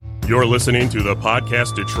You're listening to the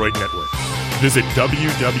Podcast Detroit Network. Visit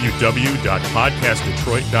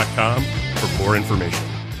www.podcastdetroit.com for more information.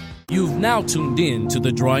 You've now tuned in to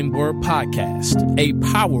the Drawing Board Podcast, a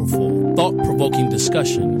powerful, thought-provoking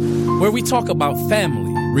discussion where we talk about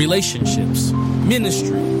family, relationships,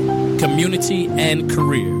 ministry, community, and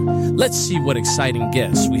career. Let's see what exciting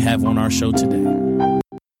guests we have on our show today.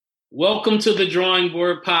 Welcome to the Drawing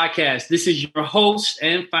Board Podcast. This is your host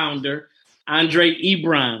and founder, Andre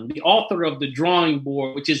Ebron, the author of The Drawing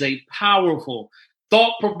Board, which is a powerful,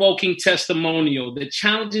 thought-provoking testimonial that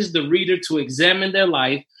challenges the reader to examine their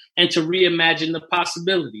life and to reimagine the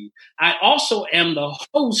possibility. I also am the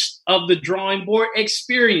host of the Drawing Board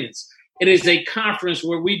Experience. It is a conference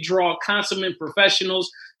where we draw consummate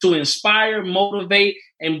professionals to inspire, motivate,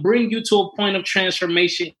 and bring you to a point of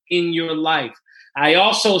transformation in your life. I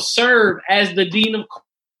also serve as the Dean of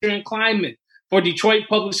Culture and Climate for Detroit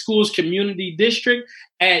Public Schools Community District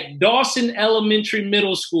at Dawson Elementary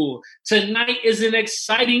Middle School. Tonight is an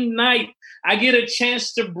exciting night. I get a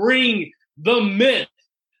chance to bring the myth,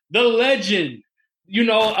 the legend,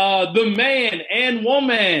 the man and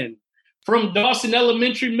woman from Dawson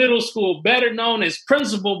Elementary Middle School, better known as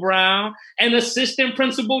Principal Brown and Assistant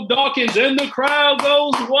Principal Dawkins, and the crowd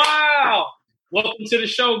goes wild. Welcome to the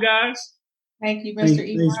show, guys. Thank you, Mr.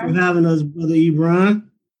 Ebron. Thanks for having us, Brother Ebron.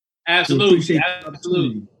 Absolutely.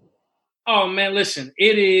 Oh, man, listen,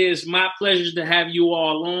 it is my pleasure to have you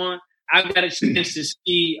all on. I've got a chance to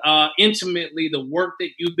see intimately the work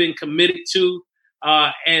that you've been committed to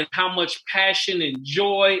and how much passion and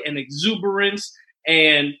joy and exuberance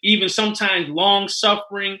and even sometimes long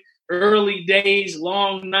suffering, early days,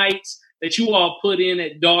 long nights that you all put in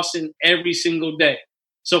at Dawson every single day.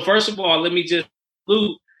 So first of all, let me just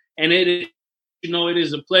salute, and it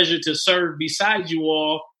is a pleasure to serve beside you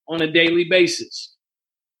all on a daily basis.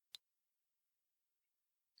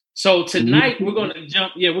 So tonight we're going to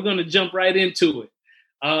jump right into it.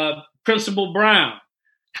 Principal Brown,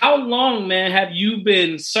 how long, man, have you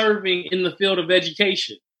been serving in the field of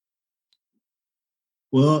education?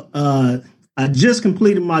 Well, I just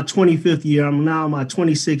completed my 25th year. I'm now in my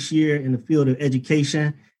 26th year in the field of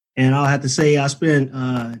education. And I'll have to say I spent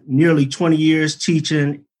nearly 20 years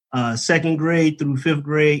teaching second grade through fifth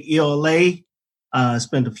grade ELA.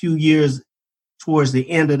 Spent a few years towards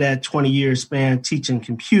the end of that 20-year span teaching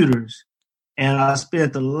computers. And I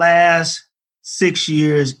spent the last 6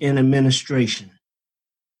 years in administration.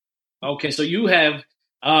 Okay, so you have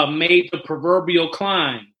made the proverbial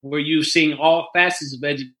climb where you've seen all facets of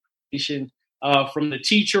education, from the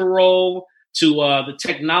teacher role to the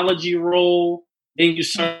technology role. Then you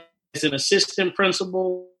serve as an assistant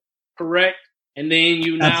principal, correct? And then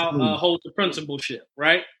you now hold the principalship,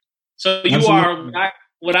 right? So you are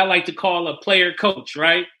what I like to call a player coach,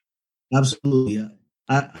 right? Absolutely.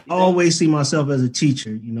 I always see myself as a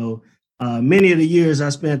teacher. Many of the years I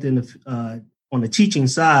spent on the teaching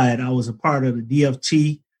side, I was a part of the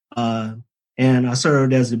DFT, and I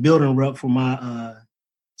served as the building rep for my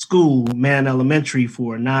school, Mann Elementary,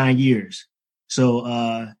 for 9 years. So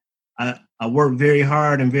I worked very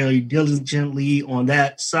hard and very diligently on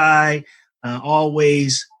that side,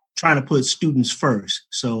 always trying to put students first.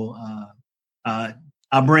 So I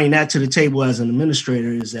bring that to the table as an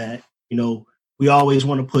administrator, is that, we always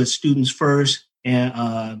want to put students first. And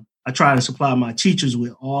I try to supply my teachers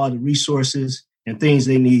with all the resources and things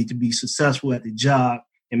they need to be successful at the job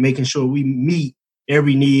and making sure we meet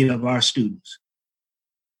every need of our students.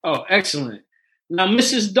 Oh, excellent. Now,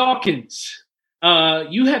 Mrs. Dawkins,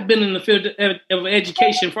 you have been in the field of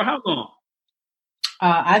education for how long?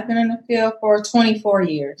 I've been in the field for 24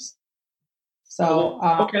 years. So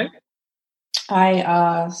okay.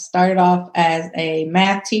 I started off as a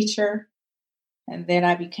math teacher, and then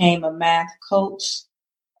I became a math coach,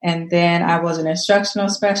 and then I was an instructional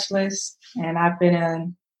specialist, and I've been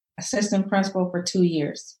an assistant principal for 2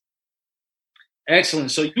 years. Excellent.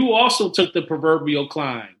 So you also took the proverbial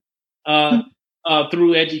climb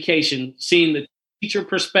through education, seeing the teacher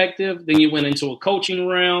perspective, then you went into a coaching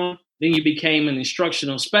realm, then you became an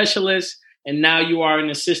instructional specialist, and now you are an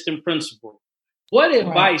assistant principal. What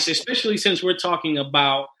advice, especially since we're talking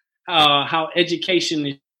about how education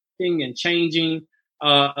is changing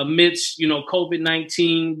amidst,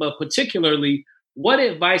 COVID-19, but particularly, what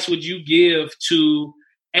advice would you give to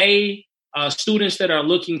students that are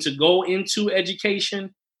looking to go into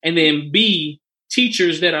education, and then B,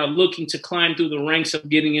 teachers that are looking to climb through the ranks of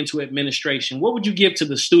getting into administration? What would you give to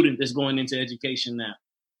the student that's going into education now?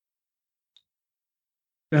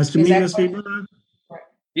 That's to me, Mr. Ebron?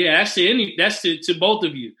 Yeah, that's to both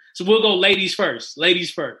of you. So we'll go ladies first.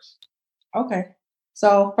 Okay.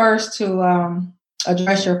 So first to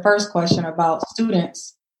address your first question about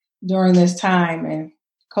students during this time and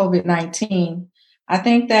COVID-19. I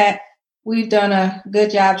think that we've done a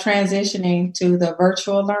good job transitioning to the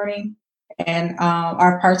virtual learning, and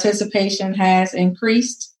our participation has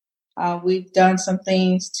increased. We've done some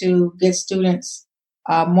things to get students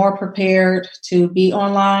more prepared to be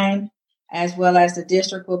online, as well as the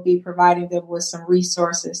district will be providing them with some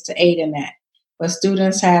resources to aid in that. But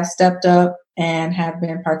students have stepped up and have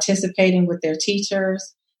been participating with their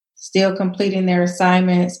teachers, still completing their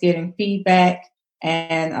assignments, getting feedback,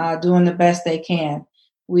 and doing the best they can.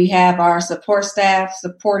 We have our support staff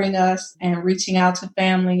supporting us and reaching out to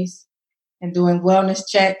families and doing wellness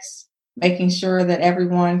checks, making sure that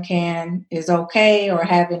everyone is okay or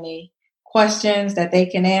have any questions that they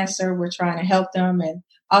can answer. We're trying to help them and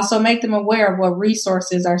also make them aware of what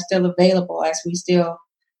resources are still available as we still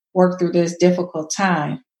work through this difficult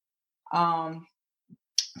time.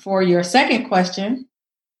 For your second question,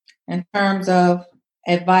 in terms of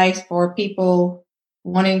advice for people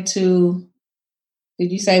wanting to,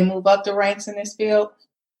 did you say move up the ranks in this field?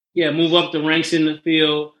 Yeah, move up the ranks in the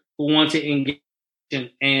field, who want to engage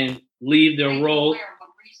and leave their role.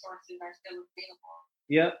 Resources are still available.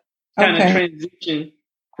 Yep. Kind of transition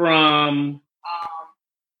from.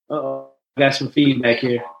 I got some feedback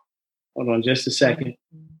here. Hold on, just a second.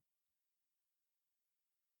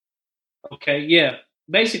 Okay, yeah.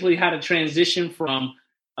 Basically, how to transition from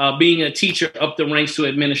being a teacher up the ranks to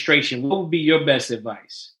administration. What would be your best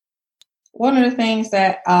advice? One of the things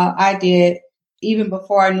that I did, even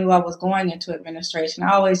before I knew I was going into administration,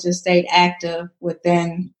 I always just stayed active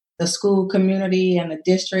within the school community and the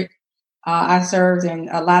district. I served in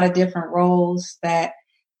a lot of different roles that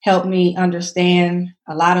helped me understand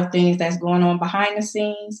a lot of things that's going on behind the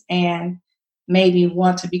scenes and made me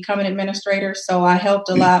want to become an administrator. So I helped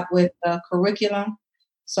a lot with the curriculum.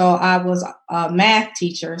 So I was a math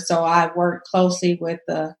teacher. So I worked closely with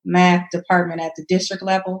the math department at the district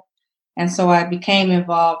level. And so I became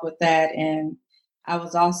involved with that. And I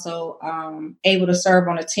was also able to serve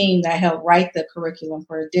on a team that helped write the curriculum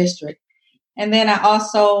for the district. And then I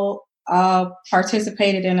also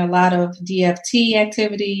participated in a lot of DFT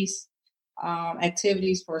activities,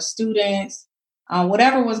 activities for students.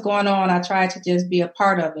 Whatever was going on, I tried to just be a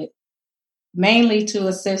part of it, mainly to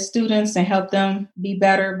assist students and help them be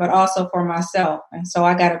better, but also for myself. And so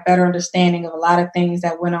I got a better understanding of a lot of things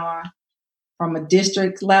that went on from a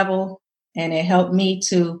district level, and it helped me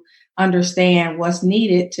to understand what's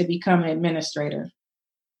needed to become an administrator.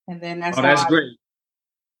 And then that's great.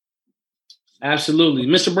 Absolutely.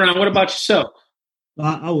 Mr. Brown, what about yourself?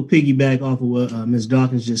 I would piggyback off of what Ms.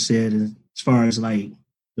 Dawkins just said as far as like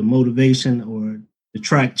the motivation or the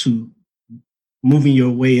track to moving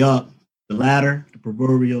your way up the ladder, the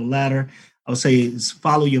proverbial ladder. I would say is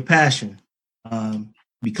follow your passion,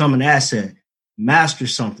 become an asset, master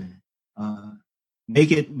something,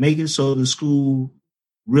 make it so the school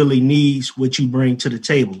really needs what you bring to the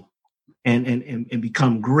table, and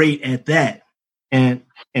become great at that. And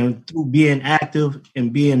through being active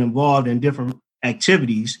and being involved in different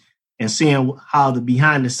activities and seeing how the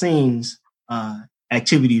behind the scenes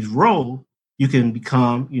activities roll, you can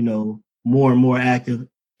become, more and more active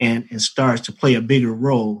and starts to play a bigger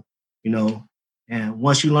role, And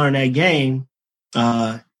once you learn that game,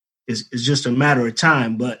 it's just a matter of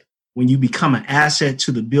time. But when you become an asset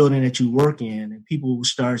to the building that you work in and people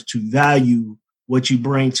start to value what you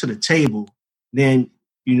bring to the table, then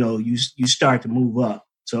you start to move up.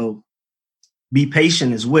 So be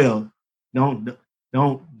patient as well. Don't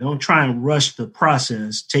try and rush the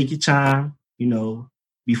process. Take your time,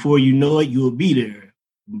 before you know it, you'll be there.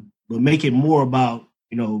 But make it more about,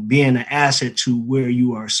 being an asset to where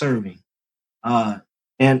you are serving.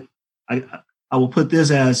 And I will put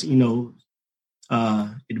this as,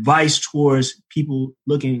 advice towards people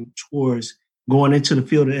looking towards going into the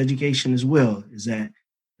field of education as well, is that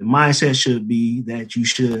the mindset should be that you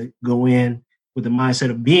should go in with the mindset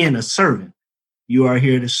of being a servant. You are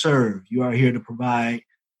here to serve. You are here to provide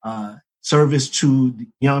service to the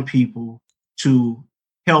young people, to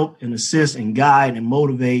help and assist and guide and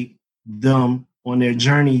motivate them on their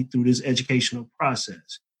journey through this educational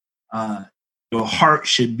process. Your heart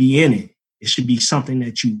should be in it. It should be something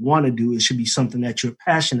that you want to do. It should be something that you're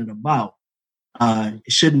passionate about.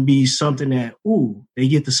 It shouldn't be something that, they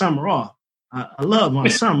get the summer off. I love my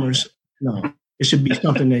summers. No, it should be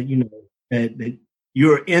something that, that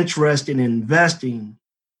you're interested in investing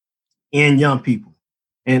in young people.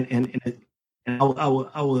 And I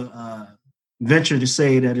will venture to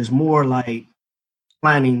say that it's more like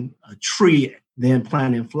planting a tree than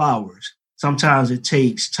planting flowers. Sometimes it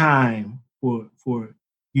takes time for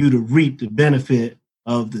you to reap the benefit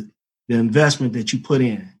of the investment that you put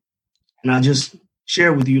in. And I just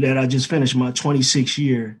share with you that I just finished my 26th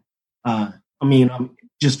year. I'm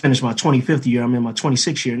just finished my 25th year. I'm in my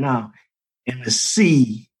 26th year now. And to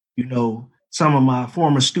see, some of my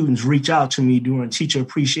former students reach out to me during Teacher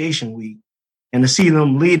Appreciation Week, and to see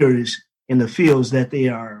them leaders in the fields that they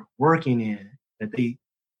are working in, that they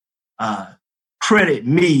credit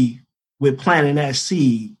me with planting that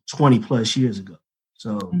seed 20 plus years ago.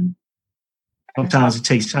 So sometimes it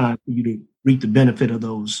takes time for you to reap the benefit of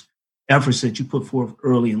those efforts that you put forth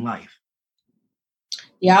early in life.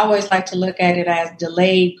 Yeah, I always like to look at it as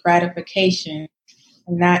delayed gratification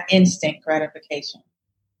and not instant gratification.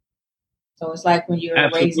 So it's like when you're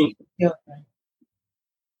raising children.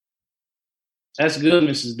 That's good,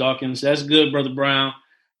 Mrs. Dawkins. That's good, Brother Brown.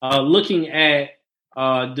 Looking at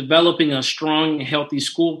developing a strong and healthy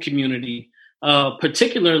school community,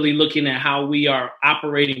 particularly looking at how we are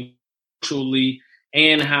operating virtually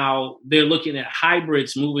and how they're looking at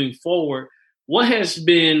hybrids moving forward. What has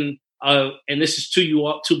been, and this is to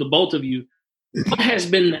the both of you, what has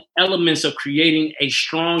been the elements of creating a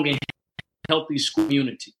strong and healthy school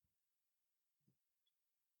community?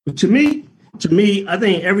 To me, I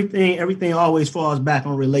think everything always falls back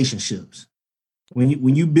on relationships.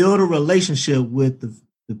 When you build a relationship with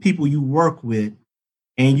the people you work with,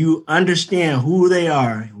 and you understand who they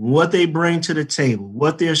are, what they bring to the table,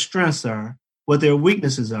 what their strengths are, what their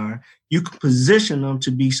weaknesses are, you can position them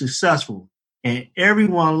to be successful. And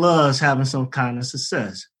everyone loves having some kind of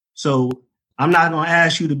success. So I'm not going to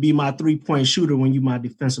ask you to be my 3-point shooter when you're my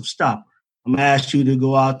defensive stopper. I'm going to ask you to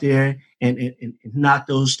go out there and knock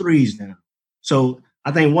those threes down. So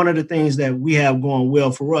I think one of the things that we have going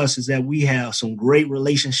well for us is that we have some great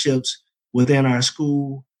relationships within our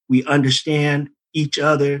school. We understand each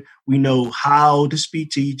other. We know how to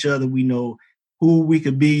speak to each other. We know who we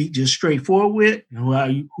could be just straightforward with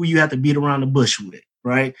and who you have to beat around the bush with,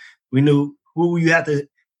 right? We knew who you have to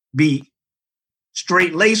be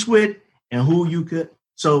straight-laced with and who you could.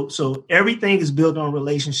 So everything is built on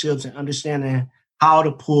relationships and understanding how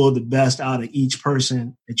to pull the best out of each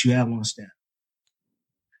person that you have on staff.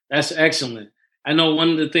 That's excellent. I know one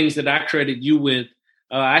of the things that I credit you with,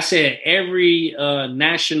 I said every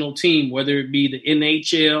national team, whether it be the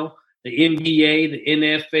NHL, the NBA, the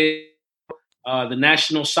NFL, the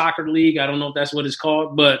National Soccer League, I don't know if that's what it's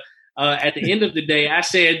called, but at the end of the day, I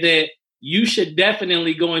said that you should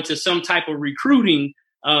definitely go into some type of recruiting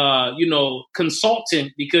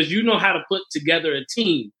consultant, because you know how to put together a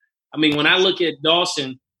team. I mean, when I look at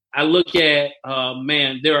Dawson, I look at,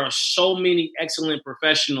 there are so many excellent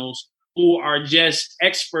professionals who are just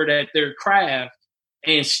expert at their craft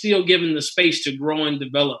and still given the space to grow and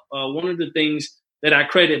develop. One of the things that I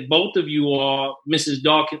credit both of you all, Mrs.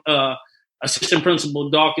 Dawkins, Assistant Principal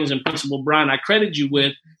Dawkins and Principal Brown, I credit you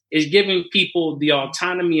with, is giving people the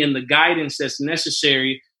autonomy and the guidance that's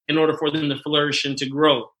necessary in order for them to flourish and to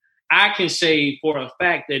grow. I can say for a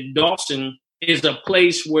fact that Dawson is a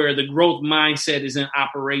place where the growth mindset is in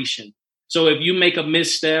operation. So if you make a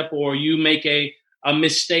misstep or you make a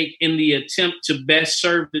mistake in the attempt to best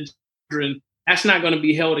serve the children, that's not going to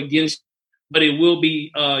be held against you, but it will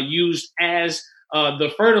be used as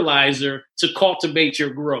the fertilizer to cultivate your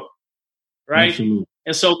growth, right? Absolutely.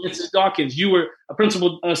 And so, Mrs. Dawkins, you were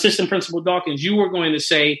Assistant Principal Dawkins, you were going to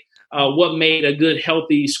say what made a good,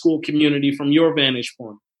 healthy school community from your vantage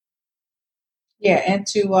point. Yeah, and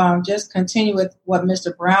to just continue with what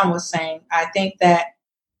Mr. Brown was saying, I think that,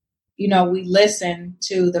 we listen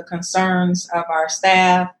to the concerns of our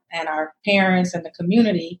staff and our parents and the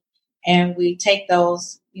community, and we take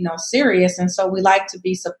those, serious. And so we like to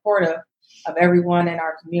be supportive of everyone in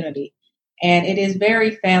our community. And it is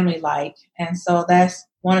very family-like. And so that's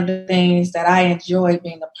one of the things that I enjoy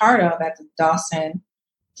being a part of at the Dawson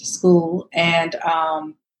School. And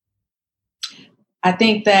I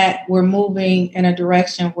think that we're moving in a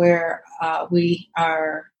direction where we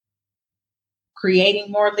are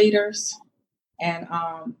creating more leaders and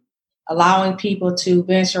allowing people to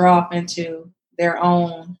venture off into their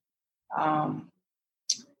own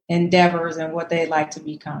endeavors and what they'd like to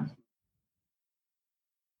become.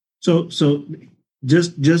 So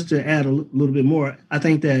just to add a little bit more, I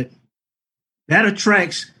think that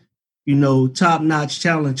attracts, top-notch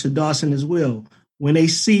talent to Dawson as well. When they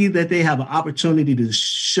see that they have an opportunity to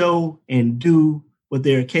show and do what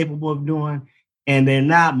they're capable of doing, and they're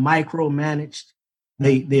not micromanaged,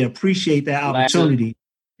 they appreciate that opportunity,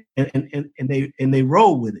 and they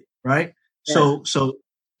roll with it, right? Yeah. So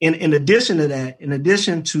in addition to that, in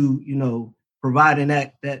addition to providing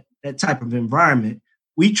that type of environment,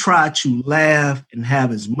 we try to laugh and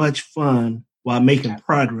have as much fun while making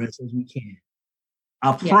progress as we can.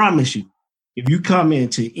 I promise you, if you come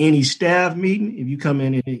into any staff meeting, if you come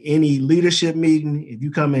into any leadership meeting, if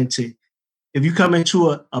you come into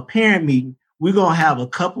a parent meeting, we're going to have a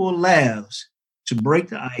couple of laughs to break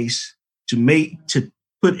the ice, to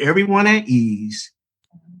put everyone at ease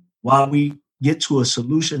while we get to a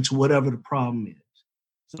solution to whatever the problem is.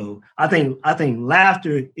 So I think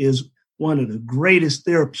laughter is one of the greatest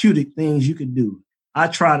therapeutic things you can do. I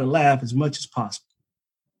try to laugh as much as possible.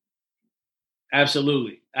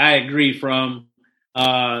 Absolutely. I agree. From,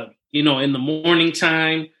 in the morning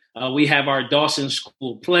time, we have our Dawson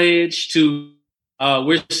School Pledge to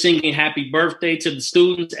we're singing happy birthday to the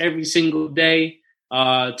students every single day,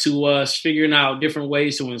 to us figuring out different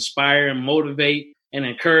ways to inspire and motivate and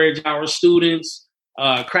encourage our students,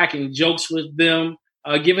 cracking jokes with them,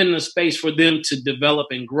 giving the space for them to develop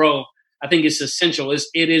and grow. I think it's essential.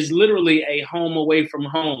 It is literally a home away from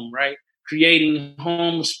home, right? Creating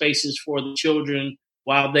home spaces for the children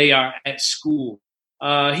while they are at school.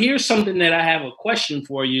 Here's something that I have a question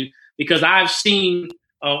for you, because I've seen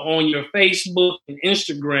on your Facebook and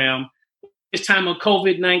Instagram, this time of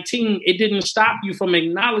COVID-19, it didn't stop you from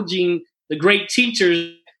acknowledging the great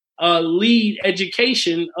teachers lead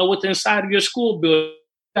education within inside of your school building.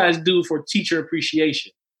 What do you guys do for teacher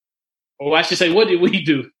appreciation? Or I should say, what did we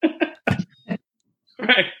do?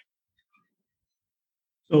 Right.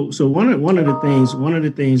 So one of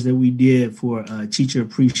the things that we did for Teacher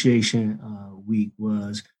Appreciation Week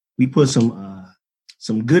was we put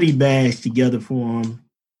some goodie bags together for them,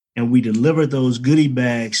 and we delivered those goodie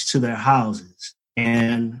bags to their houses.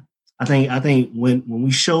 And I think when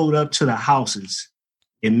we showed up to the houses,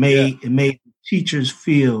 it made teachers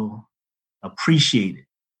feel appreciated.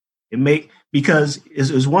 Because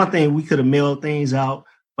it's one thing we could have mailed things out,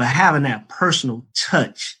 but having that personal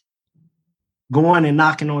touch, going and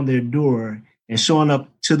knocking on their door and showing up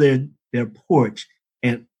to their porch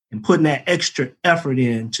and putting that extra effort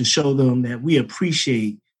in to show them that we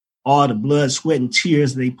appreciate all the blood, sweat, and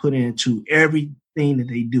tears they put into everything that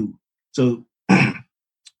they do. So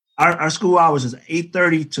our school hours is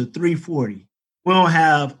 8:30 to 3:40. We don't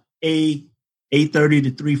have a 8:30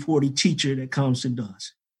 to 3:40 teacher that comes to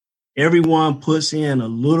us. Everyone puts in a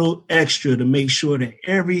little extra to make sure that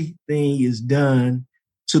everything is done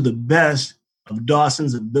to the best of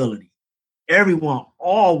Dawson's ability. Everyone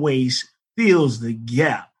always fills the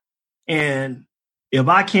gap. And if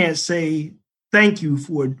I can't say thank you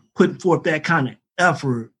for putting forth that kind of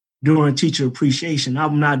effort during teacher appreciation,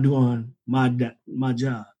 I'm not doing my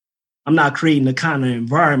job. I'm not creating the kind of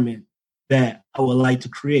environment that I would like to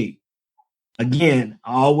create. Again,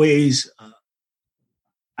 I always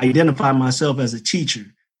identify myself as a teacher.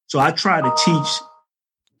 So I try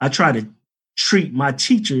to treat my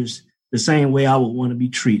teachers the same way I would want to be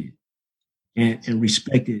treated and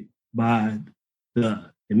respected by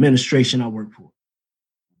the administration I work for.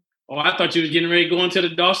 Oh, I thought you was getting ready to go into the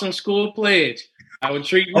Dawson School Pledge. I would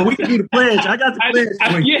treat you. Oh, we can do the pledge. I got the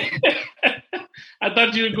pledge. Yeah. I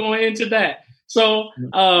thought you were going into that. So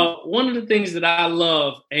one of the things that I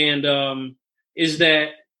love and is that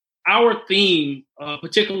our theme,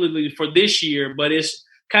 particularly for this year, but it's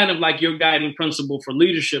kind of like your guiding principle for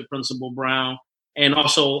leadership, Principal Brown, and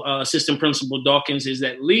also Assistant Principal Dawkins, is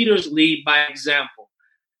that leaders lead by example.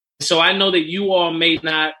 So I know that you all may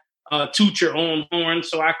not toot your own horn,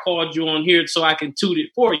 so I called you on here so I can toot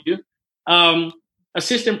it for you.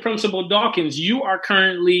 Assistant Principal Dawkins, you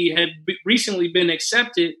have recently been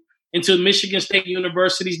accepted into Michigan State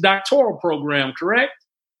University's doctoral program, correct?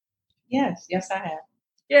 Yes, I have.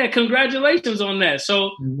 Yeah, congratulations on that.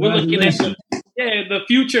 So we're looking at the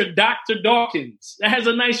future Dr. Dawkins. That has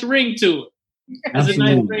a nice ring to it.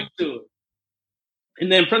 And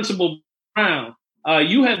then Principal Brown,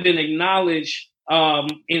 you have been acknowledged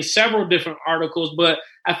in several different articles, but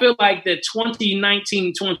I feel like that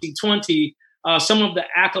 2019, 2020, some of the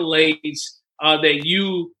accolades that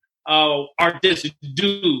you are just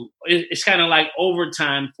due, it's kind of like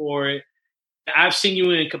overtime for it. I've seen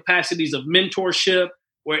you in capacities of mentorship,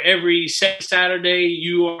 where every Saturday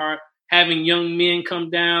you are having young men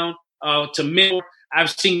come down to mentor.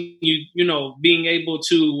 I've seen you, being able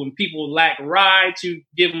to, when people lack rides, you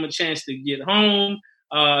give them a chance to get home.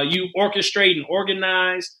 You orchestrate and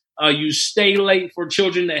organize. You stay late for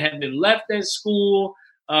children that have been left at school.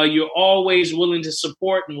 You're always willing to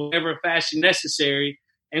support in whatever fashion necessary.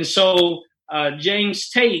 And so James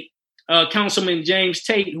Tate, Councilman James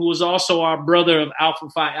Tate, who is also our brother of Alpha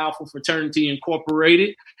Phi Alpha Fraternity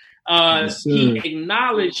Incorporated, he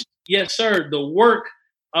acknowledged, yes, sir, the work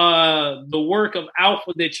of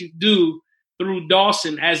Alpha that you do through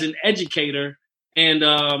Dawson as an educator. And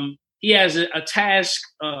he has a task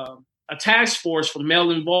force for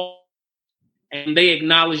male involvement, and they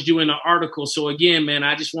acknowledged you in the article. So again, man,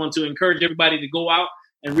 I just want to encourage everybody to go out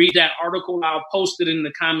and read that article. I'll post it in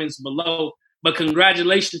the comments below. But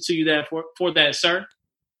congratulations to you for that, sir.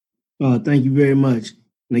 Thank you very much.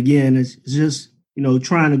 And again, it's just,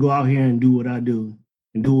 trying to go out here and do what I do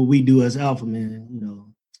and do what we do as Alpha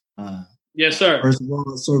Men, Yes, sir. First of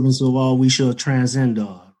all, servants of all, we shall transcend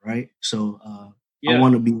all, right? So I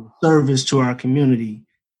want to be of service to our community.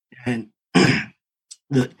 And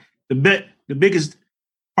the biggest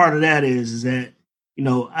part of that is that,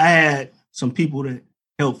 I had some people that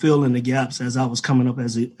helped fill in the gaps as I was coming up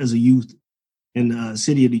as a youth in the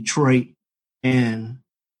city of Detroit. And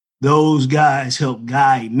those guys helped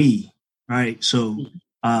guide me, right? So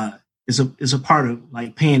it's a part of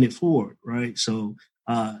like paying it forward, right? So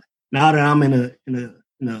now that I'm in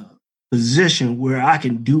a position where I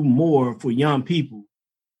can do more for young people,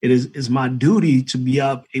 it's my duty to be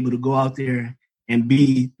able to go out there and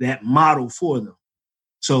be that model for them.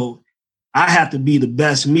 So I have to be the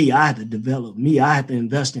best me. I have to develop me. I have to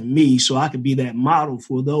invest in me so I can be that model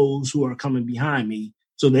for those who are coming behind me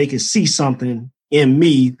so they can see something in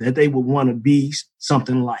me that they would want to be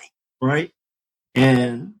something like, right?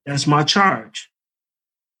 And that's my charge.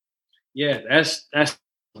 Yeah, that's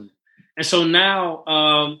and so now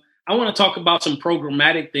I want to talk about some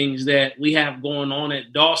programmatic things that we have going on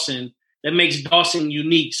at Dawson that makes Dawson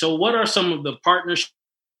unique. So what are some of the partnerships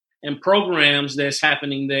and programs that's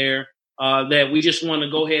happening there that we just want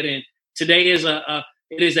to go ahead and today is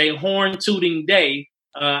it is a horn tooting day.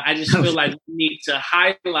 I just feel like we need to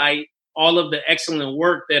highlight all of the excellent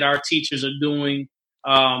work that our teachers are doing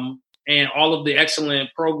and all of the excellent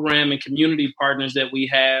program and community partners that we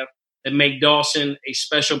have that make Dawson a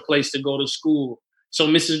special place to go to school. So,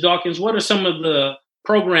 Mrs. Dawkins, what are some of the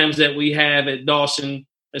programs that we have at Dawson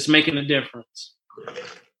that's making a difference?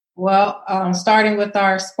 Well, starting with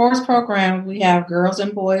our sports program, we have girls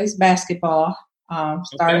and boys basketball,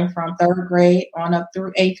 starting from 3rd grade on up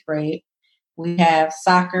through 8th grade. We have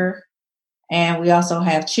soccer, and we also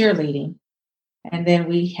have cheerleading. And then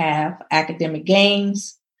we have academic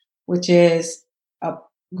games, which is a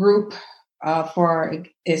group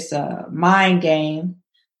it's a mind game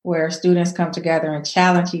where students come together and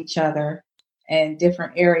challenge each other in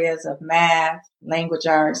different areas of math, language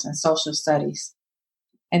arts, and social studies.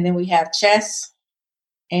 And then we have chess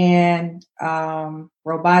and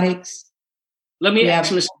robotics. Let me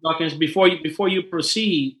ask Mr. Dawkins before you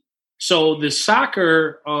proceed. So the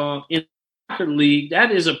soccer in the soccer league, that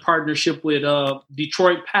is a partnership with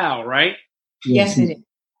Detroit PAL, right? Yes, it is.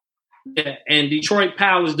 Yeah, and Detroit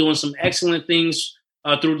PAL is doing some excellent things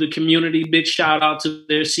through the community. Big shout out to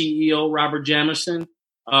their CEO, Robert Jamerson,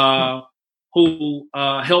 who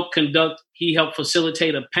helped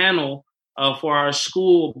facilitate a panel for our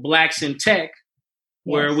school, Blacks in Tech,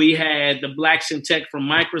 where we had the Blacks in Tech from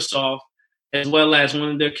Microsoft, as well as one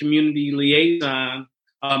of their community liaison,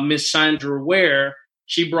 Miss Sandra Ware.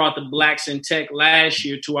 She brought the Blacks in Tech last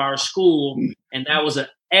year to our school, and that was an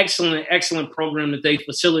excellent program that they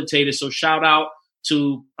facilitated. So shout out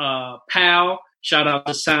to PAL, shout out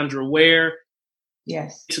to Sandra Ware,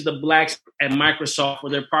 to the Blacks at Microsoft for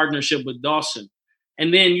their partnership with Dawson.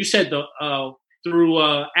 And then you said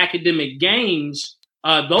through academic games,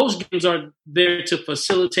 those games are there to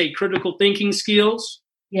facilitate critical thinking skills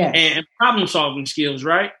and problem solving skills,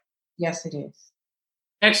 right? Yes, it is.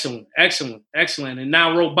 Excellent. And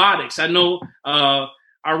now robotics. I know our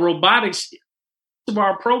robotics, of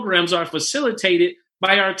our programs are facilitated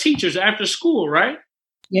by our teachers after school, right?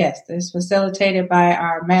 Yes, it's facilitated by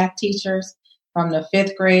our math teachers from the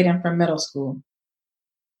 5th grade and from middle school.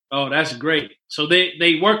 Oh, that's great. So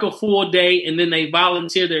they work a full day and then they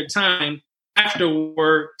volunteer their time after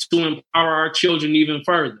work to empower our children even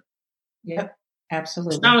further. Yep,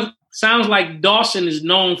 absolutely. Sounds like Dawson is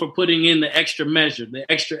known for putting in the extra measure, the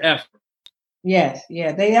extra effort. Yes,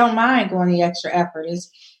 yeah. They don't mind going the extra effort.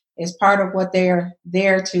 It's part of what they're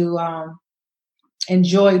there to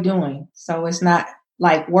enjoy doing. So it's not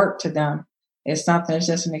like work to them. It's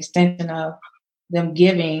just an extension of them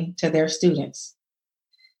giving to their students.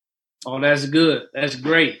 Oh, that's good. That's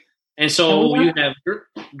great. And so you have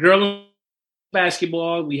girl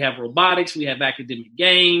basketball, we have robotics, we have academic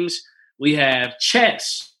games, we have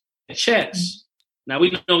chess. Now,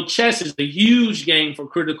 we know chess is a huge game for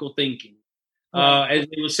critical thinking. As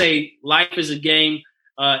they would say, life is a game.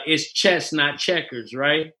 It's chess, not checkers,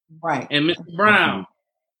 right? Right. And Mr. Brown,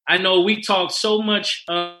 I know we talk so much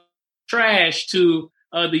trash to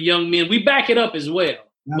the young men. We back it up as well.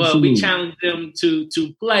 Absolutely. But we challenge them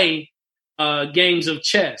to play games of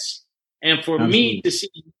chess. And for me to see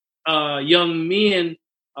young men,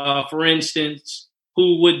 for instance,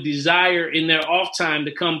 who would desire in their off time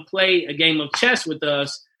to come play a game of chess with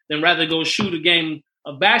us than rather go shoot a game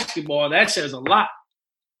of basketball. That says a lot.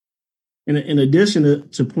 In addition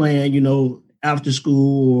to playing, after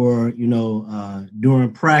school or,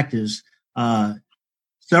 during practice,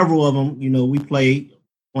 several of them, we play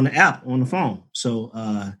on the app, on the phone. So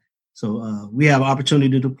we have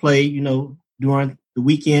opportunity to play, during the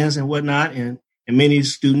weekends and whatnot. And many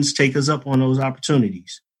students take us up on those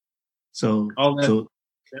opportunities. So, that's good.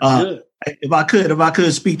 If I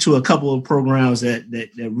could speak to a couple of programs that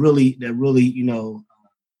really,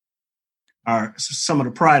 are some of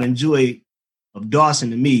the pride and joy of Dawson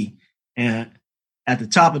to me. And at the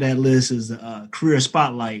top of that list is the Career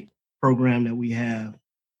Spotlight program that we have,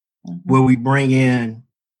 where we bring in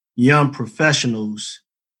young professionals,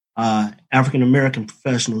 African-American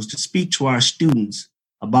professionals, to speak to our students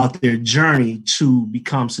about their journey to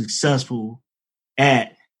become successful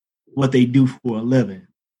at what they do for a living.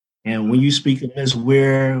 And when you speak of Ms.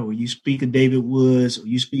 Ware, or you speak of David Woods, or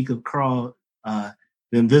you speak of Carl, the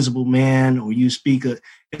Invisible Man, or you speak of,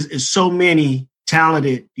 it's so many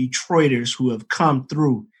talented Detroiters who have come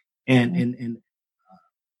through and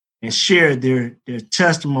shared their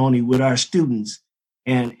testimony with our students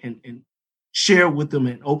and share with them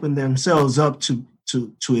and open themselves up to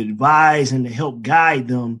advise and to help guide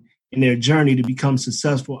them in their journey to become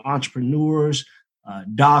successful entrepreneurs,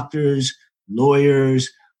 doctors,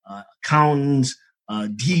 lawyers, accountants,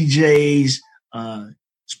 DJs,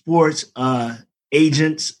 sports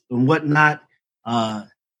agents, and whatnot,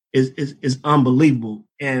 is unbelievable.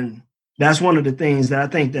 And that's one of the things that I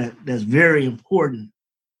think that's very important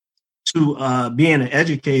to being an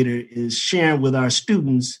educator, is sharing with our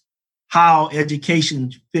students how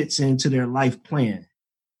education fits into their life plan.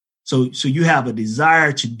 So you have a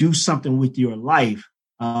desire to do something with your life.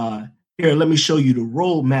 Here, let me show you the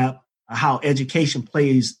roadmap of how education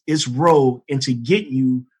plays its role into getting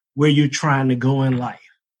you where you're trying to go in life.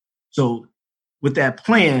 So with that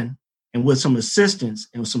plan and with some assistance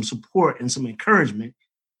and some support and some encouragement,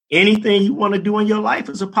 anything you want to do in your life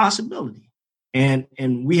is a possibility. And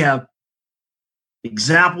we have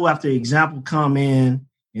example after example come in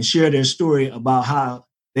and share their story about how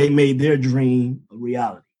they made their dream a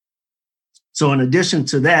reality. So in addition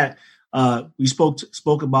to that, we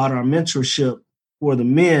spoke about our mentorship for the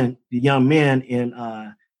men, the young men in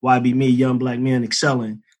YB Me, Young Black Men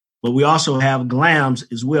Excelling. But we also have GLAMS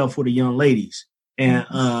as well for the young ladies.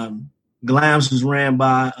 And GLAMS is ran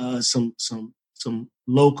by some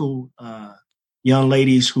local young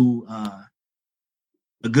ladies who,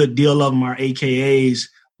 a good deal of them are AKAs,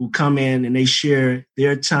 who come in and they share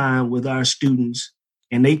their time with our students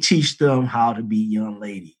and they teach them how to be young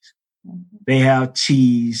ladies. They have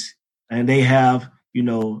teas and they have,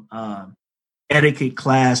 etiquette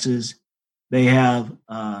classes. They have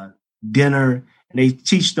dinner, and they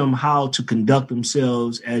teach them how to conduct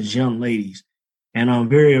themselves as young ladies. And I'm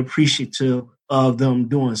very appreciative of them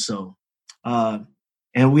doing so.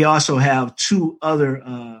 And we also have two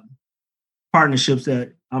other partnerships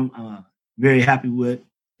that I'm very happy with.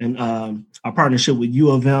 And our partnership with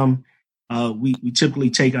U of M, we typically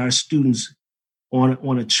take our students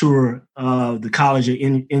on a tour of the College of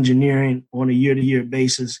Engineering on a year-to-year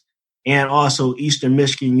basis, and also Eastern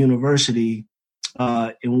Michigan University,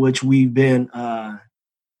 in which we've been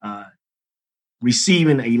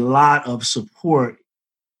receiving a lot of support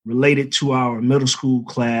related to our middle school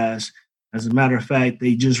class. As a matter of fact,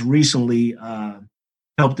 they just recently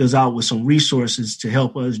helped us out with some resources to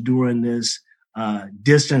help us during this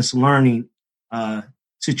distance learning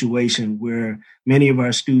situation where many of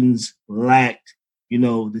our students lacked,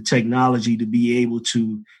 the technology to be able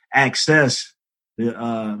to access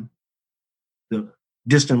the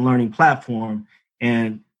distant learning platform,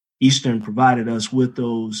 and Eastern provided us with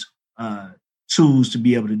those tools to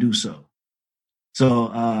be able to do so.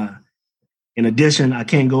 So, in addition, I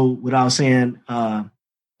can't go without saying the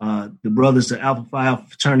brothers at Alpha Phi Alpha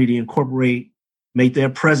Fraternity Incorporate make their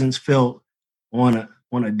presence felt on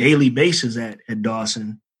a daily basis at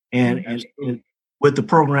Dawson, and with the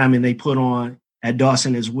programming they put on at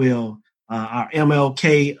Dawson as well. Our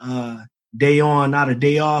MLK Day On, Not a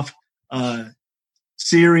Day Off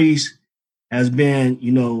series has been,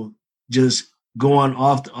 just going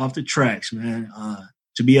off the tracks, man.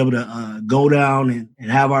 To be able to go down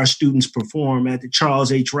and have our students perform at the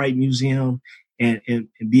Charles H. Wright Museum and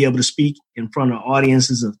be able to speak in front of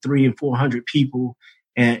audiences of 300 and 400 people,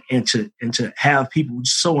 and to have people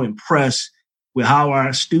so impressed with how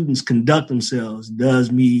our students conduct themselves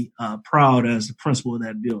does me proud as the principal of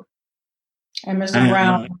that building. And Mr.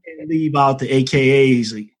 Brown. Leave out the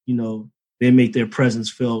AKAs, they make their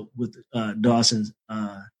presence felt with Dawson's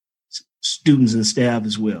students and staff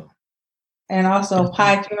as well. And also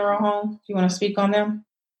Pi Funeral Home. You want to speak on them?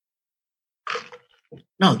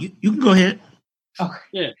 No, you can go ahead. Okay.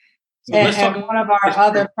 Yeah. So and one of our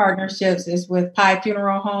other partnerships is with Pi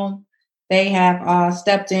Funeral Home. They have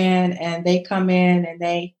stepped in, and they come in and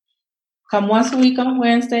they come once a week on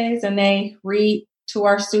Wednesdays, and they read to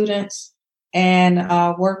our students and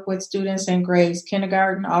work with students in grades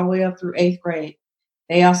kindergarten all the way up through 8th grade.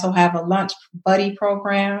 They also have a lunch buddy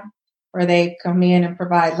program where they come in and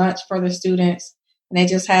provide lunch for the students, and they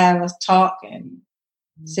just have us talk and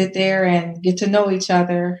sit there and get to know each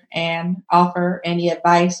other and offer any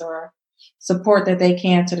advice or support that they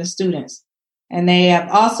can to the students. And they have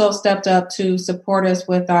also stepped up to support us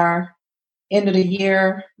with our end of the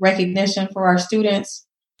year recognition for our students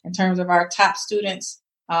in terms of our top students.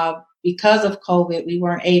 Because of COVID, we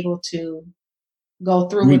weren't able to go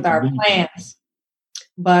through with our plans,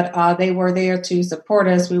 but they were there to support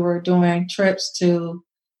us. We were doing trips to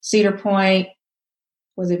Cedar Point.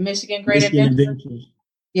 Was it Michigan Great Adventures?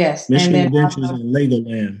 Yes. Michigan Adventures and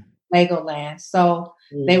Legoland. Legoland. So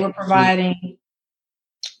they were providing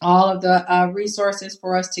all of the resources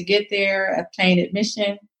for us to get there, obtain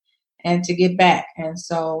admission, and to get back. And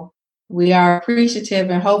so we are appreciative,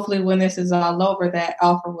 and hopefully when this is all over, that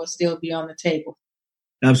offer will still be on the table.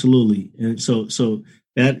 Absolutely. And so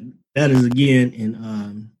that is, again,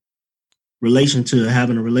 in relation to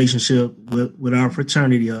having a relationship with our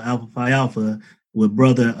fraternity of Alpha Phi Alpha, with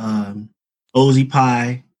Brother Ozzie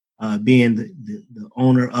Pi being the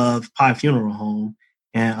owner of Pi Funeral Home,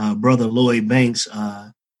 and Brother Lloyd Banks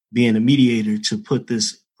being a mediator to put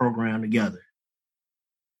this program together.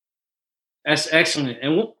 That's excellent.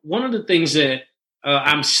 And one of the things that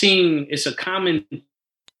I'm seeing is a common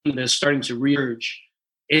thing that's starting to reemerge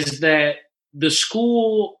is that the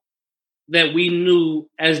school that we knew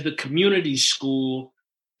as the community school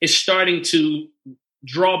is starting to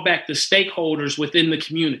draw back the stakeholders within the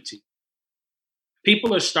community.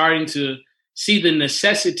 People are starting to see the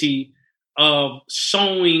necessity of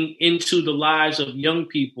sowing into the lives of young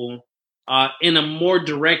people in a more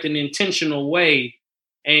direct and intentional way.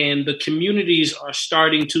 And the communities are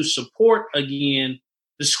starting to support, again,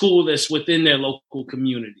 the school that's within their local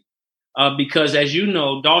community. Because, as you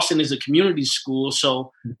know, Dawson is a community school,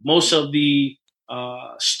 so most of the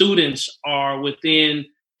students are within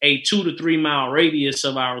a 2 to 3 mile radius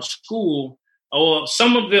of our school. Or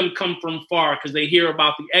some of them come from far because they hear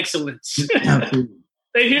about the excellence.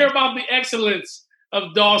 They hear about the excellence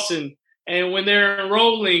of Dawson. And when they're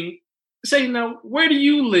enrolling, say, now, where do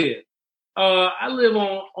you live? I live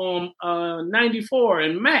on 94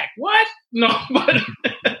 and Mac. What? No, but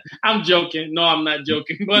I'm joking. No, I'm not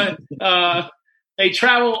joking. But they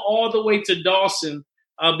travel all the way to Dawson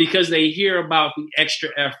because they hear about the extra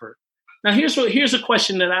effort. Now, here's a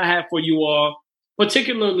question that I have for you all,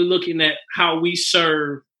 particularly looking at how we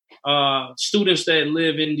serve students that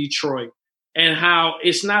live in Detroit and how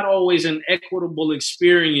it's not always an equitable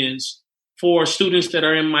experience for students that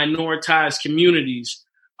are in minoritized communities.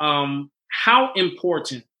 How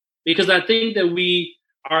important, because I think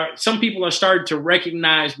that some people are starting to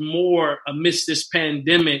recognize more amidst this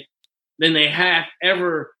pandemic than they have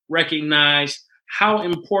ever recognized how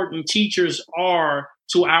important teachers are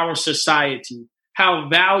to our society, how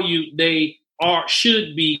valued they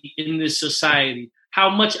should be in this society, how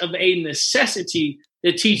much of a necessity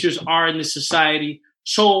that teachers are in this society.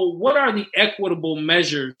 So what are the equitable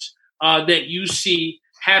measures that you see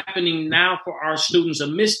happening now for our students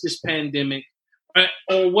amidst this pandemic?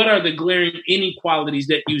 Or what are the glaring inequalities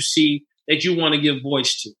that you see that you want to give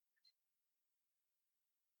voice to?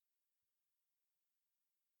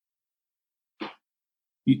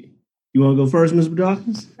 You want to go first, Ms.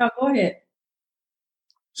 Dawkins? No, go ahead.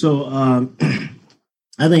 So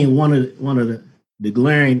I think one of the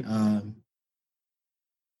glaring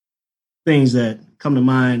things that come to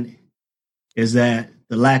mind is that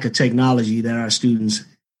the lack of technology that our students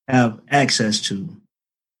have access to.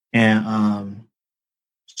 And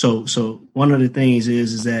so one of the things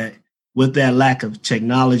is that with that lack of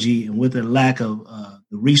technology and with the lack of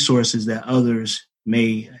the resources that others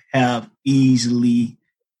may have easily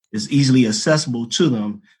accessible to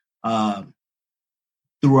them,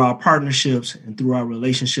 through our partnerships and through our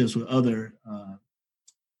relationships with other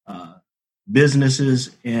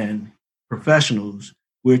businesses and professionals,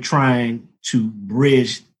 we're trying to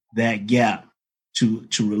bridge that gap to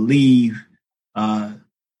relieve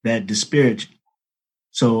that disparity.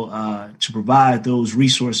 So to provide those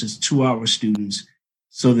resources to our students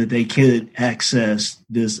so that they could access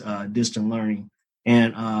this distant learning.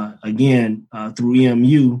 And again, through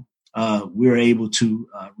EMU, we're able to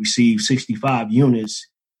receive 65 units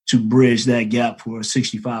to bridge that gap for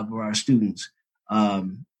 65 of our students.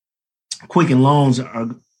 Quicken Loans are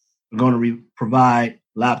going to provide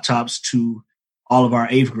laptops to all of our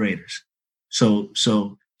 8th graders. So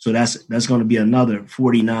that's going to be another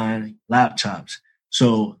 49 laptops.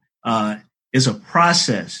 So it's a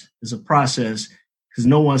process. It's a process because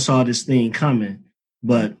no one saw this thing coming.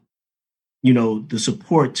 But, you know, the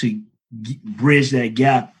support to bridge that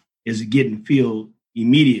gap is getting filled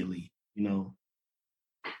immediately, you know.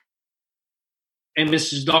 And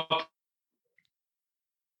Mrs. Dawkins.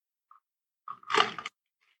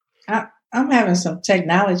 I'm having some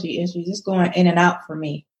technology issues. It's going in and out for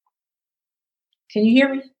me. Can you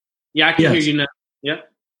hear me? Yeah, I can hear you now. Yep.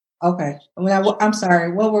 Okay. I'm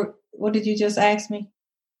sorry. What did you just ask me?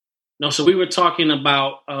 No, so we were talking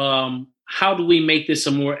about how do we make this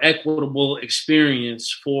a more equitable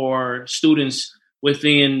experience for students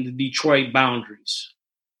within the Detroit boundaries?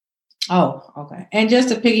 Oh, okay. And just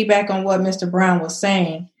to piggyback on what Mr. Brown was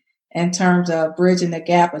saying in terms of bridging the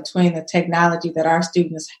gap between the technology that our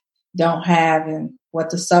students don't have and what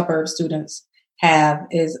the suburb students have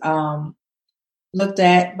is looked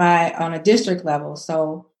at on a district level.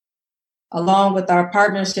 So along with our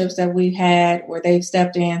partnerships that we've had where they've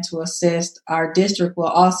stepped in to assist, our district will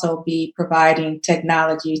also be providing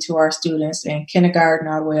technology to our students in kindergarten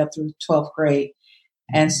all the way up through 12th grade.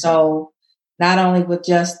 And so not only with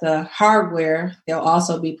just the hardware, they'll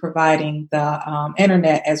also be providing the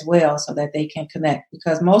internet as well so that they can connect,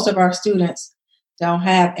 because most of our students don't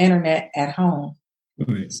have internet at home.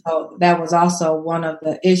 Right. So that was also one of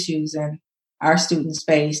the issues and our students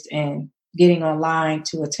faced in getting online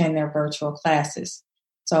to attend their virtual classes.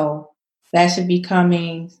 So that should be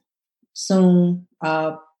coming soon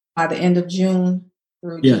by the end of June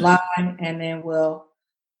through July, and then we'll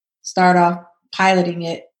start off piloting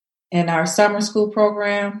it in our summer school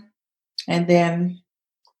program, and then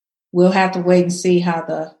we'll have to wait and see how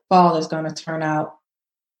the fall is going to turn out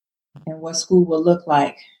and what school will look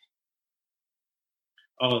like.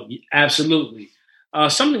 Oh, absolutely.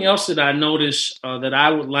 Something else that I noticed that I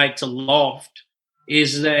would like to loft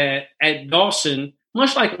is that at Dawson,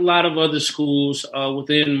 much like a lot of other schools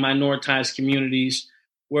within minoritized communities,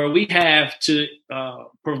 where we have to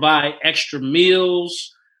provide extra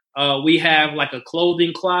meals, we have like a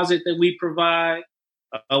clothing closet that we provide.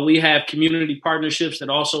 We have community partnerships that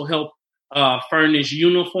also help furnish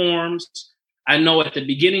uniforms. I know at the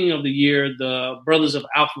beginning of the year, the Brothers of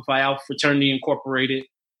Alpha Phi Alpha Fraternity Incorporated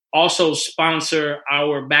also sponsor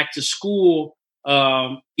our back to school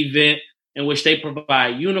event in which they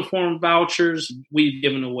provide uniform vouchers. We've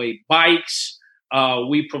given away bikes.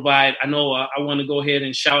 We provide, I want to go ahead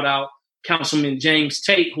and shout out Councilman James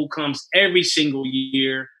Tate, who comes every single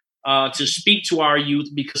year to speak to our youth,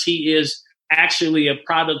 because he is actually a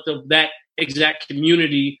product of that exact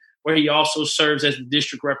community where he also serves as the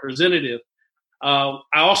district representative. I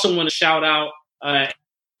also want to shout out, I'm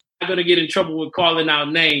not going to get in trouble with calling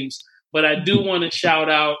out names, but I do want to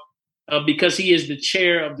shout out because he is the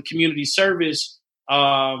chair of the community service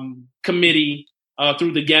committee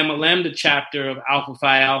through the Gamma Lambda chapter of Alpha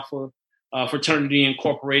Phi Alpha Fraternity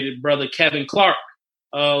Incorporated, Brother Kevin Clark,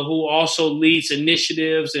 who also leads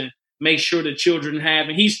initiatives and makes sure the children have,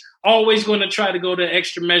 and he's always going to try to go the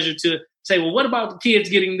extra measure to say, well, what about the kids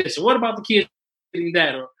getting this? Or what about the kids getting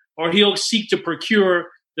that? Or he'll seek to procure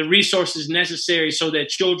the resources necessary so that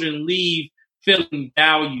children leave feeling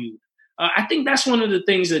valued. I think that's one of the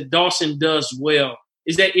things that Dawson does well,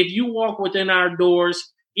 is that if you walk within our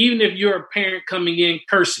doors, even if you're a parent coming in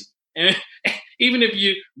cursing, and even if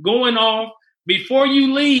you're going off, before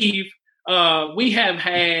you leave, we have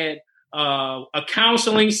had a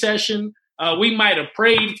counseling session. We might have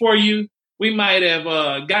prayed for you. We might have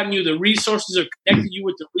gotten you the resources or connected you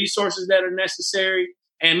with the resources that are necessary.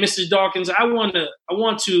 And Mrs. Dawkins, I want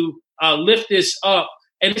to lift this up.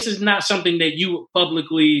 And this is not something that you would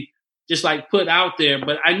publicly just like put out there,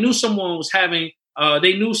 but I knew someone was having,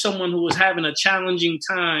 they knew someone who was having a challenging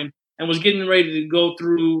time and was getting ready to go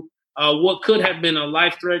through what could have been a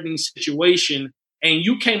life-threatening situation. And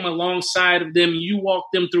you came alongside of them and you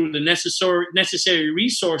walked them through the necessary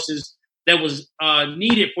resources that was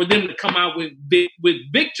needed for them to come out with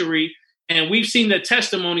victory. And we've seen the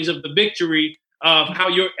testimonies of the victory of how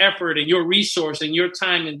your effort and your resource and your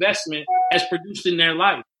time investment has produced in their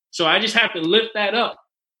life. So I just have to lift that up.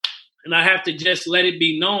 And I have to just let it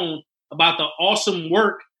be known about the awesome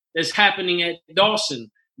work that's happening at Dawson.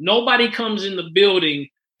 Nobody comes in the building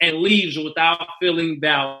and leaves without feeling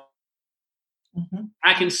valued. Mm-hmm.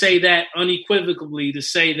 I can say that unequivocally to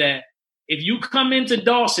say that if you come into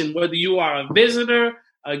Dawson, whether you are a visitor,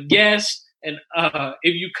 a guest, and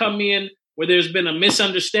if you come in where there's been a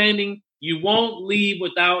misunderstanding, you won't leave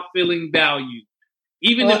without feeling valued.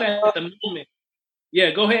 Even if at the moment.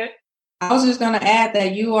 Yeah, go ahead. I was just going to add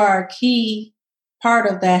that you are a key part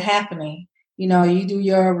of that happening. You know, you do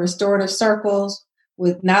your restorative circles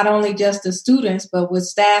with not only just the students, but with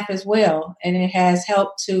staff as well. And it has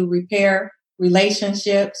helped to repair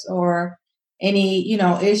relationships or any, you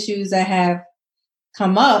know, issues that have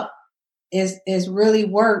come up is really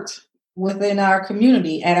worked within our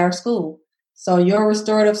community at our school. So your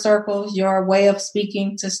restorative circles, your way of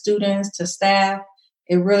speaking to students, to staff,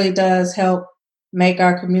 it really does help make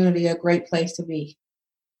our community a great place to be.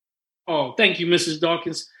 Oh, thank you, Mrs.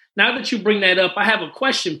 Dawkins. Now that you bring that up, I have a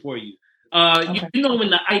question for you. Okay. You know,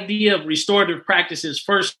 when the idea of restorative practices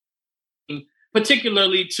first,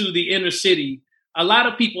 particularly to the inner city, a lot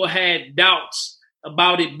of people had doubts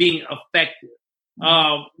about it being effective.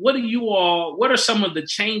 What are some of the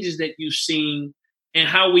changes that you've seen in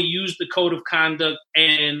how we use the code of conduct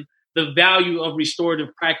and the value of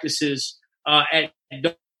restorative practices at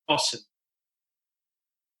Dawson?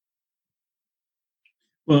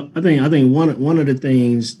 Well, I think one of the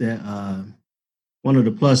things that one of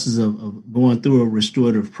the pluses of going through a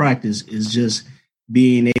restorative practice is just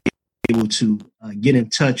being able to get in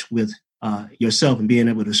touch with yourself and being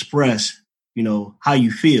able to express, you know, how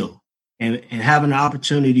you feel and having the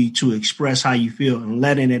opportunity to express how you feel and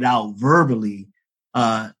letting it out verbally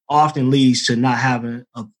often leads to not having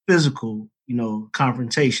a physical, you know,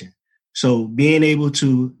 confrontation. So being able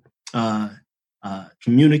to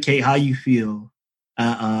communicate how you feel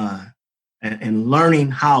and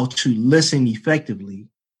learning how to listen effectively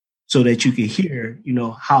so that you can hear, you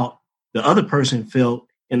know, how the other person felt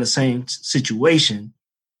in the same situation,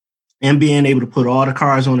 and being able to put all the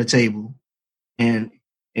cards on the table and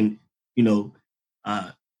you know,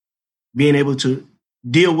 being able to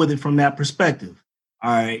deal with it from that perspective.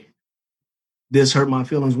 All right, this hurt my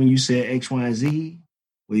feelings when you said X, Y, and Z.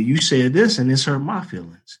 Well, you said this and this hurt my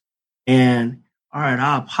feelings. And all right,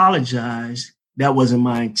 I apologize. That wasn't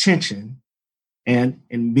my intention. And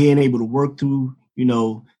being able to work through, you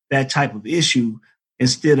know, that type of issue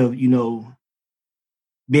instead of, you know,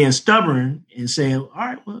 being stubborn and saying, all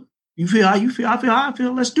right, well, you feel how you feel, I feel how I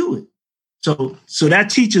feel, let's do it. So that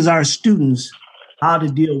teaches our students how to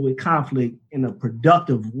deal with conflict in a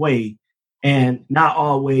productive way and not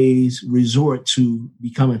always resort to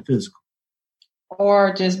becoming physical.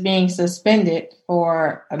 Or just being suspended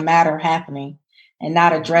for a matter happening and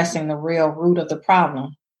not addressing the real root of the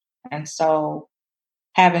problem. And so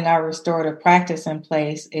having our restorative practice in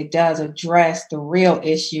place, it does address the real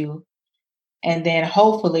issue. And then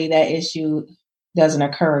hopefully that issue doesn't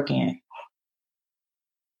occur again.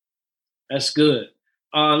 That's good.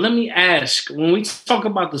 Let me ask, when we talk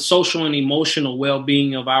about the social and emotional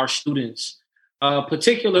well-being of our students,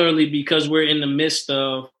 particularly because we're in the midst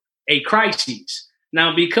of a crisis.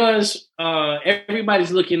 Now, because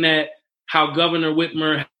everybody's looking at how Governor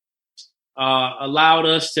Whitmer allowed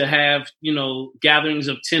us to have, you know, gatherings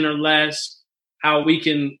of 10 or less, how we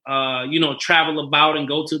can, you know, travel about and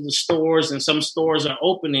go to the stores, and some stores are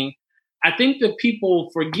opening. I think that people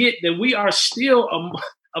forget that we are still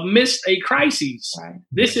amidst a crisis. Right.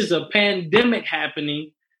 This is a pandemic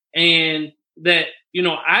happening, and that, you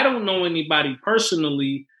know, I don't know anybody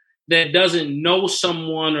personally that doesn't know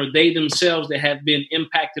someone or they themselves that have been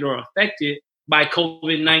impacted or affected by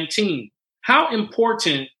COVID-19. How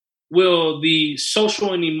important will the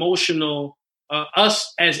social and emotional,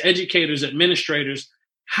 us as educators, administrators,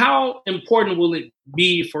 how important will it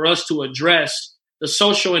be for us to address the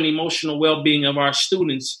social and emotional well-being of our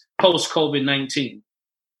students post-COVID-19?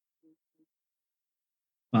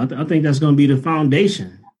 I think that's going to be the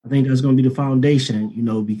foundation. You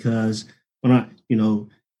know, because when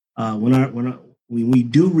we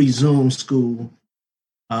do resume school,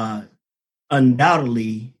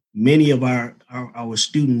 undoubtedly many of our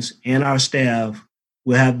students and our staff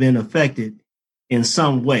will have been affected in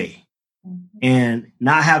some way, and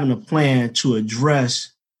not having a plan to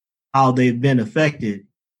address how they've been affected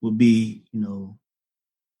will be, you know,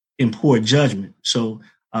 in poor judgment. So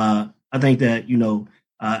I think that, you know,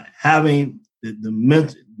 having the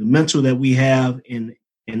mental that we have in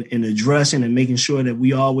addressing and making sure that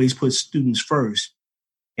we always put students first,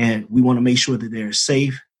 and we want to make sure that they're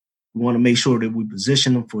safe. We want to make sure that we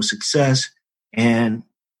position them for success, and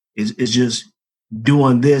it's just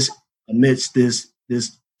doing this amidst this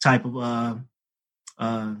type of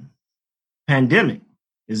pandemic,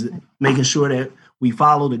 is making sure that we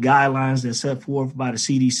follow the guidelines that's set forth by the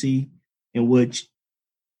CDC, in which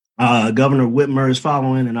Governor Whitmer is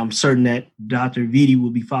following, and I'm certain that Dr. Viti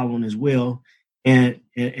will be following as well. And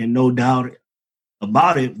no doubt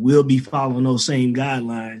about it, we'll be following those same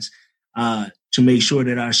guidelines to make sure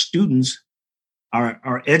that our students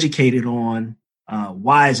are educated on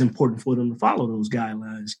why it's important for them to follow those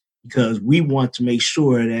guidelines, because we want to make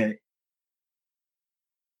sure that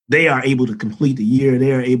they are able to complete the year,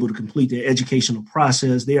 they are able to complete their educational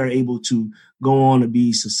process, they are able to go on to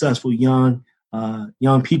be successful young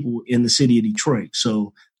people in the city of Detroit.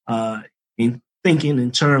 So in thinking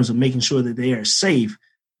in terms of making sure that they are safe,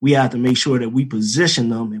 we have to make sure that we position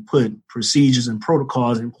them and put procedures and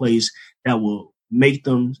protocols in place that will make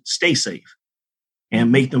them stay safe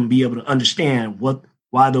and make them be able to understand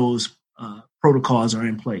why those protocols are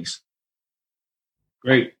in place.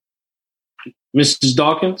 Great. Mrs.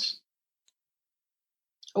 Dawkins?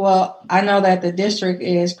 Well, I know that the district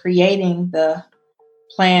is creating the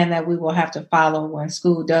plan that we will have to follow when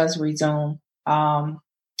school does resume.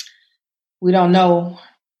 We don't know,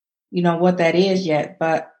 what that is yet,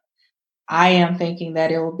 but I am thinking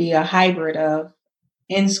that it will be a hybrid of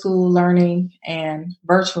in-school learning and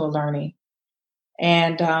virtual learning.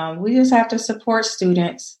 And we just have to support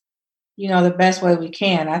students, the best way we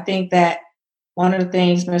can. I think that one of the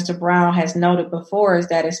things Mr. Brown has noted before is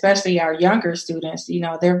that especially our younger students,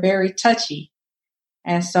 they're very touchy.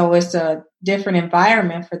 And so it's a different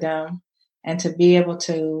environment for them. And to be able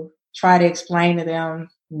to try to explain to them,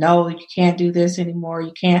 no, you can't do this anymore.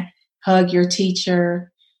 You can't hug your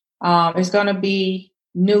teacher. It's going to be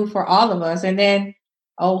new for all of us. And then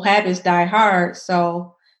old habits die hard.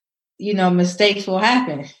 So, mistakes will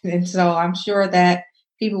happen. And so I'm sure that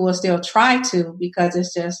people will still try to, because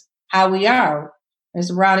it's just how we are.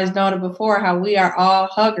 Mr. Brown has noted before how we are all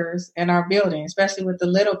huggers in our building, especially with the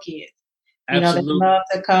little kids. Absolutely. They love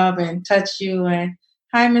to come and touch you. And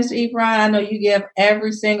hi, Mr. Ebron. I know you give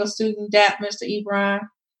every single student dap, Mr. Ebron.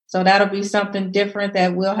 So that'll be something different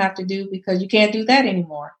that we'll have to do, because you can't do that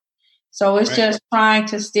anymore. So it's just trying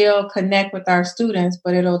to still connect with our students,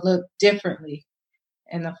 but it'll look differently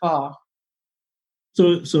in the fall.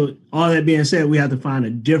 So all that being said, we have to find a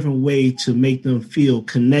different way to make them feel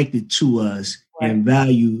connected to us and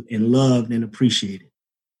valued and loved and appreciated.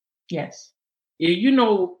 Yes.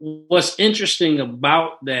 What's interesting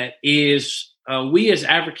about that is we as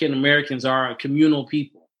African Americans are a communal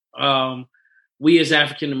people. We as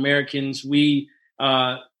African Americans,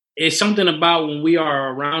 it's something about when we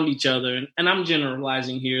are around each other, and I'm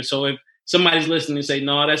generalizing here. So if somebody's listening and say,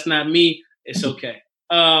 no, that's not me, it's okay.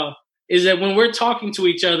 Is that when we're talking to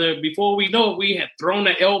each other, before we know it, we have thrown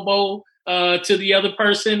an elbow to the other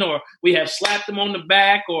person, or we have slapped them on the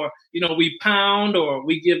back, or, we pound, or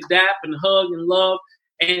we give dap and hug and love.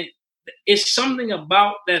 And it's something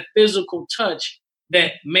about that physical touch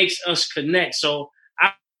that makes us connect. So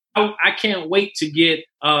I can't wait to get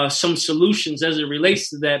some solutions as it relates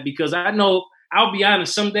to that, because I know, I'll be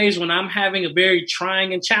honest, some days when I'm having a very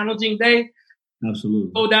trying and challenging day,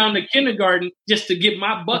 absolutely, go down to kindergarten just to get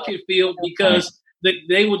my bucket filled, because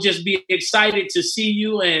they will just be excited to see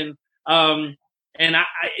you, and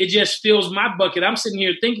it just fills my bucket. I'm sitting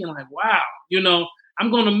here thinking like, wow,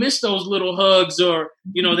 I'm going to miss those little hugs, or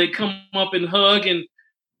they come up and hug, and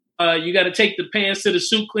you got to take the pants to the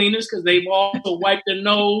suit cleaners because they've also wiped their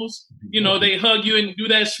nose. They hug you and do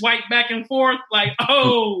that swipe back and forth like,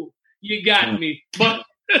 oh, you got me.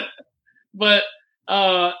 But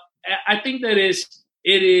I think that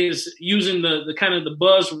it is using the kind of the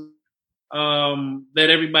buzz that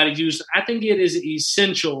everybody's used. I think it is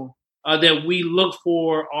essential that we look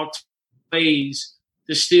for ways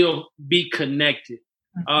to still be connected.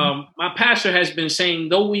 My pastor has been saying,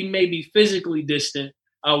 though we may be physically distant,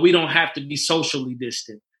 we don't have to be socially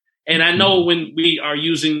distant. And I know when we are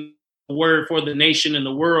using the word for the nation and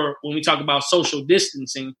the world, when we talk about social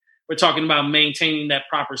distancing, we're talking about maintaining that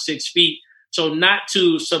proper 6 feet. So not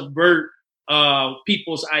to subvert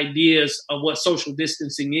people's ideas of what social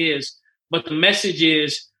distancing is, but the message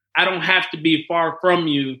is, I don't have to be far from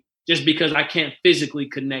you just because I can't physically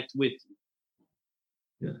connect with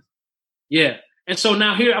you. Yeah. And so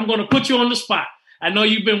now here, I'm going to put you on the spot. I know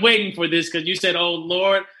you've been waiting for this because you said, oh,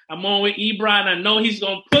 Lord, I'm on with Ebron. I know he's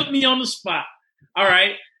going to put me on the spot. All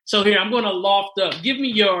right. So here, I'm going to loft up. Give me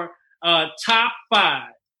your top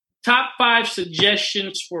five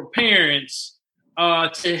suggestions for parents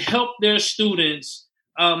to help their students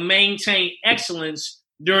maintain excellence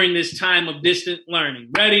during this time of distant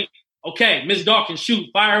learning. Ready? Okay. Ms. Dawkins, shoot.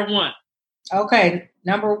 Fire one. Okay.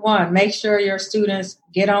 Number one, make sure your students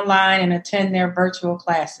get online and attend their virtual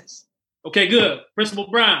classes. Okay, good. Principal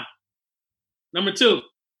Brown. Number two.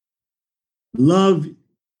 Love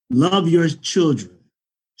Love your children.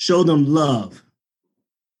 Show them love.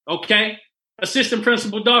 Okay. Assistant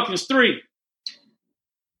Principal Dawkins, 3.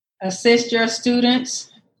 Assist your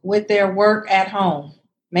students with their work at home.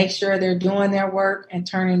 Make sure they're doing their work and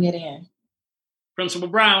turning it in. Principal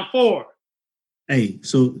Brown, 4. Hey,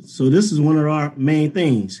 so this is one of our main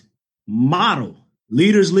things. Model.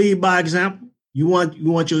 Leaders lead by example. You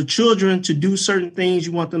want your children to do certain things.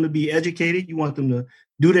 You want them to be educated. You want them to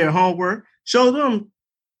do their homework. Show them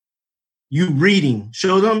you reading.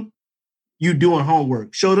 Show them you doing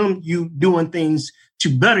homework. Show them you doing things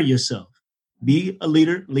to better yourself. Be a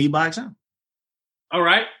leader, lead by example. All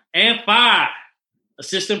right. And 5,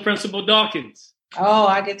 Assistant Principal Dawkins. Oh,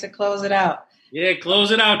 I get to close it out. Yeah,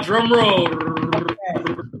 close it out. Drum roll.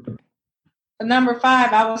 Okay. For number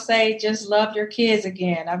 5, I would say just love your kids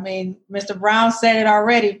again. I mean, Mr. Brown said it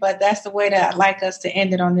already, but that's the way that I'd like us to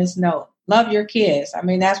end it on this note. Love your kids. I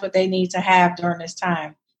mean, that's what they need to have during this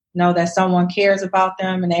time. Know that someone cares about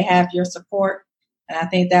them and they have your support. And I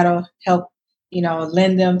think that'll help,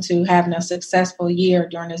 lend them to having a successful year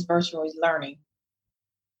during this virtual learning.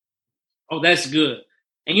 Oh, that's good.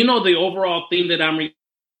 And the overall theme that I'm reading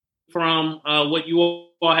from what you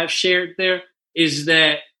all have shared there is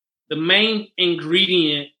that the main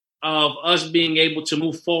ingredient of us being able to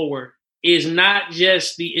move forward is not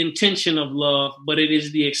just the intention of love, but it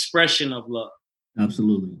is the expression of love.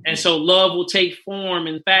 Absolutely. And so love will take form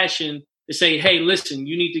and fashion to say, hey, listen,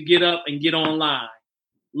 you need to get up and get online.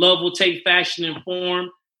 Love will take fashion and form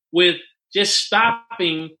with just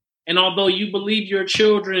stopping. And although you believe your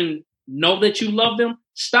children know that you love them,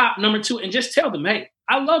 stop. Number 2, and just tell them, hey,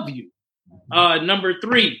 I love you. Number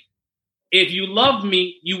 3, if you love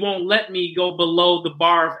me, you won't let me go below the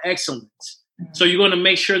bar of excellence. So you're going to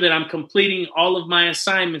make sure that I'm completing all of my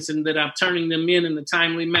assignments and that I'm turning them in a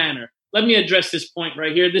timely manner. Let me address this point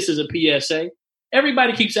right here. This is a PSA.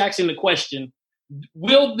 Everybody keeps asking the question,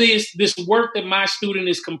 will this work that my student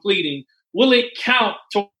is completing, will it count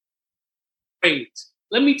towards grades?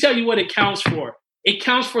 Let me tell you what it counts for. It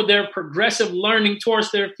counts for their progressive learning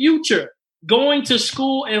towards their future. Going to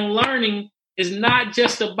school and learning is not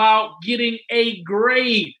just about getting a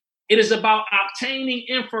grade. It is about obtaining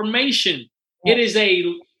information. It is a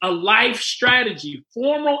life strategy.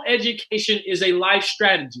 Formal education is a life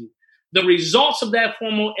strategy. The results of that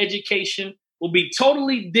formal education will be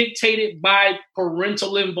totally dictated by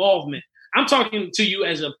parental involvement. I'm talking to you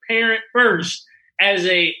as a parent first, as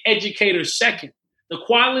an educator second. The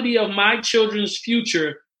quality of my children's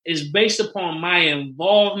future is based upon my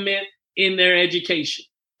involvement in their education,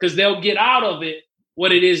 because they'll get out of it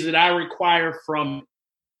what it is that I require from it.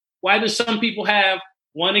 Why do some people have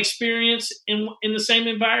one experience in the same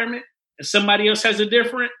environment and somebody else has a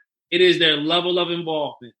different? It is their level of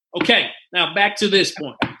involvement. Okay, now back to this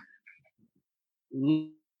point.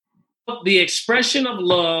 The expression of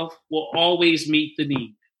love will always meet the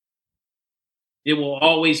need. It will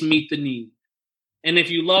always meet the need. And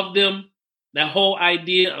if you love them, that whole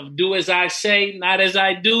idea of do as I say, not as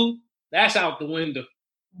I do, that's out the window.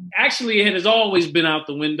 Actually, it has always been out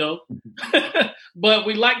the window. But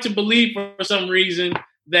we like to believe for some reason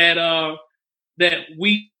that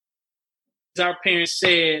we, as our parents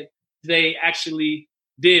said, they actually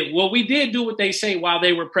did. Well, we did do what they say while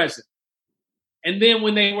they were present. And then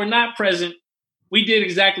when they were not present, we did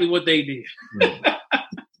exactly what they did. Right.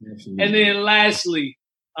 And then lastly,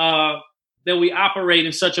 that we operate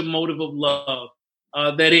in such a motive of love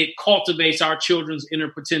that it cultivates our children's inner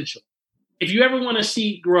potential. If you ever want to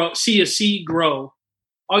see a seed grow,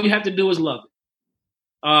 all you have to do is love it.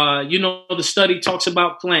 The study talks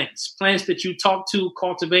about plants that you talk to,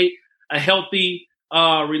 cultivate a healthy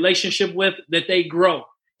relationship with, that they grow.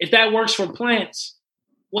 If that works for plants,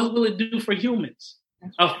 what will it do for humans?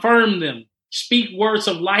 Affirm them, speak words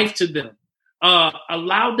of life to them,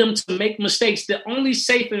 allow them to make mistakes. The only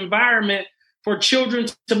safe environment for children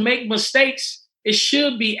to make mistakes, it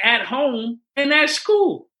should be at home and at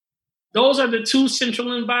school. Those are the two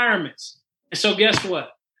central environments. And so guess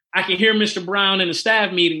what? I can hear Mr. Brown in the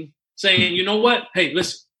staff meeting saying, you know what? Hey,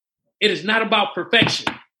 listen, it is not about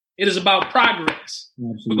perfection. It is about progress.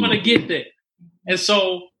 Absolutely. We're going to get there. And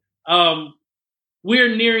so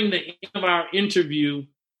we're nearing the end of our interview,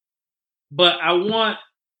 but I want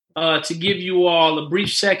to give you all a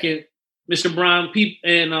brief second, Mr. Brown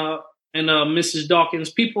and Mrs.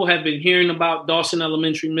 Dawkins. People have been hearing about Dawson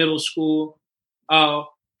Elementary Middle School. How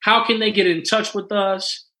can they get in touch with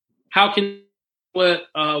us? How can what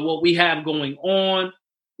we have going on?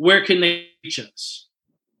 Where can they reach us?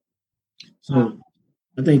 So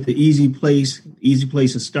I think the easy place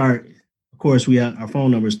to start, of course, we have our phone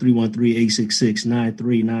number is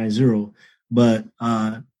 313-866-9390. But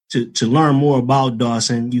to learn more about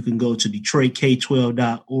Dawson, you can go to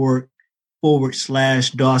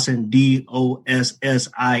DetroitK12.org/Dawson,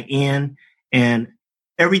 DOSSIN. And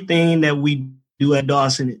everything that we do at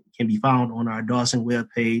Dawson can be found on our Dawson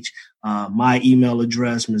webpage. My email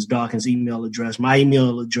address, Ms. Dawkins' email address. My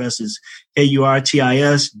email address is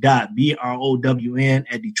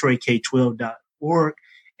KURTIS.BROWN@DetroitK12.org.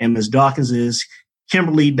 And Ms. Dawkins is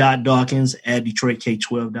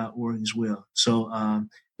Kimberly.Dawkins@DetroitK12.org as well. So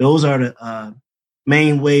those are the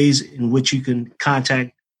main ways in which you can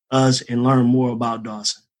contact us and learn more about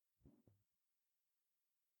Dawson.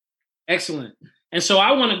 Excellent. And so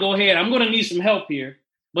I want to go ahead. I'm going to need some help here.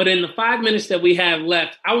 But in the 5 minutes that we have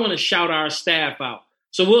left, I want to shout our staff out.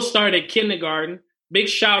 So we'll start at kindergarten. Big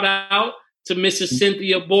shout out to Mrs.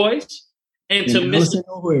 Cynthia Boyce and to Mrs.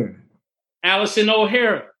 Allison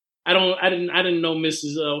O'Hara. I didn't know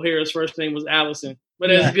Mrs. O'Hara's first name was Allison, but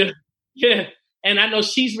that's good. Yeah. And I know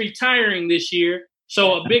she's retiring this year.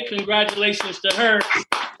 So a big congratulations to her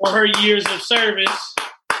for her years of service.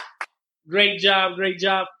 Great job. Great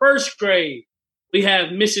job. First grade, we have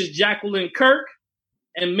Mrs. Jacqueline Kirk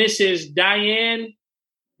and Mrs. Diane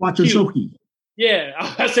Wachachoki. Yeah,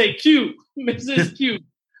 I say Q, Mrs. Q.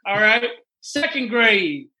 All right. Second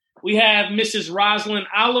grade, we have Mrs. Rosalind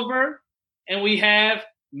Oliver and we have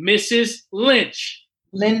Mrs. Lynch.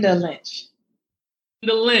 Linda Lynch.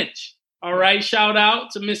 Linda Lynch. All right. Shout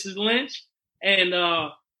out to Mrs. Lynch. And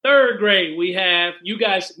third grade, we have you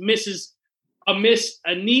guys, Miss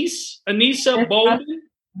Anissa Bolden,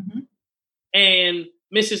 and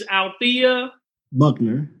Mrs. Althea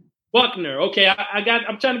Buckner. Okay,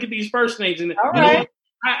 I'm trying to get these first names in there. All right.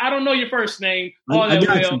 I don't know your first name all that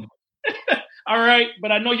well. All right,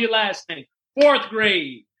 but I know your last name. Fourth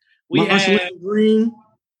grade, we have Green.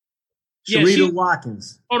 Sharita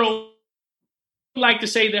Watkins. I'd like to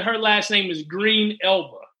say that her last name is Green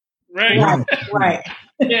Elba. Right. Right.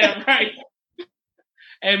 Yeah, right.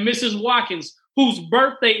 And Mrs. Watkins, whose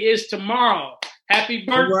birthday is tomorrow. Happy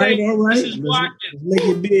birthday, all right. Mrs. Watkins. Let's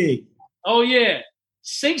make it big. Oh, yeah.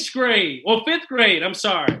 Fifth grade. I'm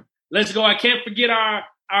sorry. Let's go. I can't forget our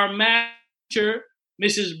math teacher,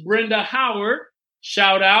 Mrs. Brenda Howard.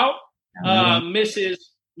 Shout out. Mrs.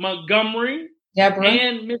 Montgomery. Deborah.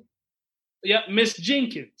 And Miss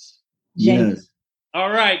Jenkins. Yes. All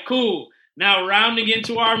right, cool. Now rounding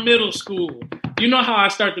into our middle school. You know how I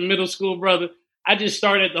start the middle school, brother? I just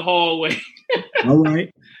start at the hallway. All right.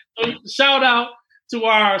 So shout out to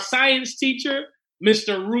our science teacher,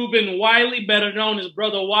 Mr. Reuben Wiley, better known as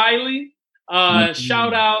Brother Wiley.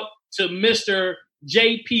 Shout out to Mr.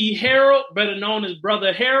 J.P. Harold, better known as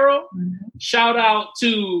Brother Harold. Shout out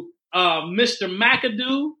to Mr.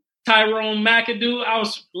 McAdoo, Tyrone McAdoo.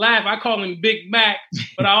 I call him Big Mac,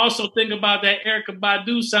 but I also think about that Erykah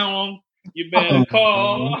Badu song, You Better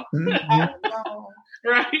Call.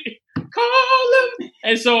 Right? Call him.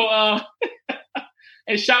 And so,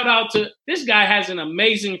 and shout out to, this guy has an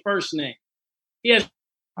amazing first name. He has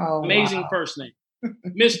amazing first name.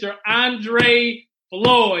 Mr. Andre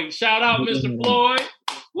Floyd. Shout out, Mr. Floyd.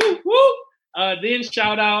 Woo, woo. Then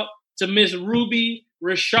shout out to Miss Ruby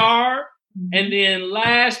Richard. And then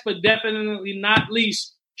last but definitely not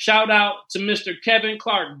least, shout out to Mr. Kevin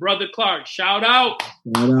Clark, Brother Clark. Shout out.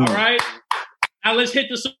 All right. Now let's hit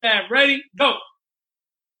the staff. Ready? Go.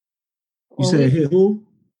 You said hit who?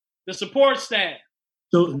 The support staff.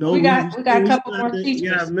 So no, we got a couple more teachers. We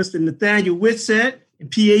have Mr. Nathaniel Whitsett in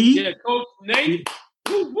PAE. Yeah, Coach Nate.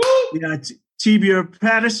 We got Tibia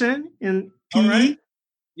Patterson in PE. Right.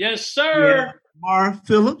 Yes, sir. Mar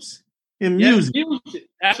Phillips in music. Music.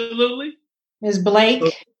 Absolutely. Ms. Blake,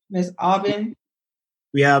 Ms. Aubin.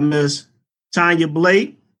 We have Ms. Tanya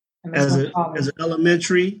Blake as an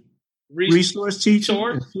elementary resource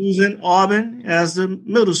teacher, and Susan Aubin as the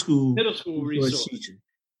middle school resource teacher.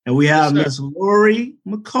 And we have Ms. Lori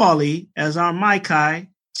McCauley as our MyCai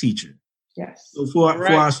teacher. Yes. So for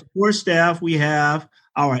our support staff, we have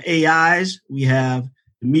our AIs. We have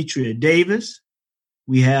Demetria Davis.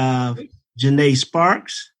 We have Janae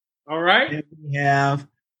Sparks. All right. And we have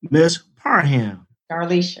Miss Parham.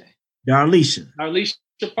 Darlisha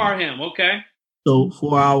Parham. Okay. So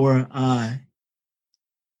for our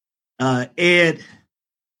Ed,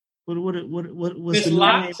 what's the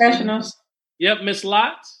name? Professionals. Yep, Miss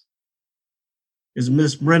Lotz. Is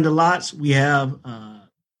Miss Brenda Lotz. We have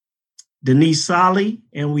Denise Solly,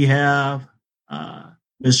 and we have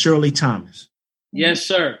Miss Shirley Thomas. Yes,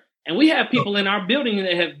 sir. And we have people in our building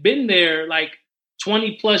that have been there like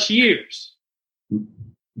 20 plus years.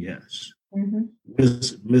 Yes.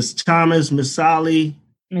 Miss Thomas, Miss Solly,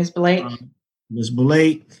 Miss Blake. Miss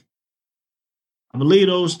Blake. I believe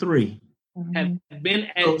those three. have been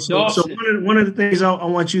at Dawson. So one of the things I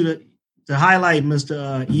want you to highlight,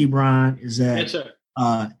 Mr. Ebron, is that Yes, sir.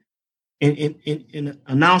 In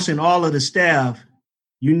announcing all of the staff,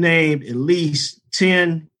 you named at least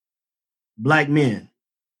 10 Black men.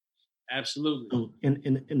 Absolutely. So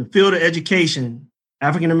in the field of education,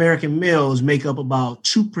 African American males make up about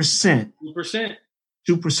 2%.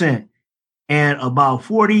 2%. And about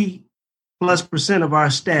 40+% of our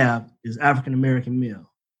staff is African American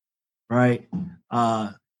male, right?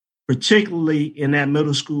 Particularly in that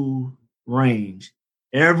middle school range.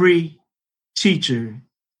 Every teacher,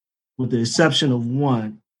 with the exception of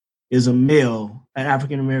one, is a male, an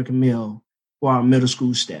African American male, for our middle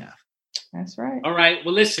school staff. That's right. All right.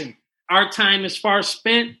 Well, listen, our time is far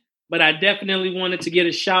spent, but I definitely wanted to get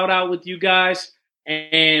a shout out with you guys.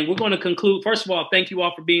 And we're going to conclude. First of all, thank you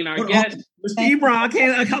all for being our guests. Mr.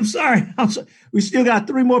 Ebron, I'm sorry. We still got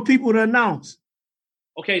 3 more people to announce.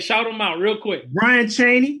 Okay, shout them out real quick. Brian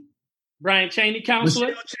Cheney,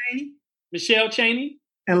 counselor. Michelle Cheney.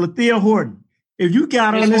 And Lathea Horton. If you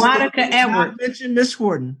got on this, Monica Edwards. Mention Miss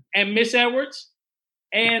Horton. And Miss Edwards.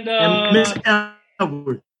 And Miss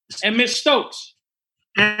Edwards. And Miss Stokes.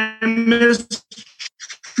 And Miss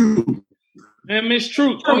Truth. And Miss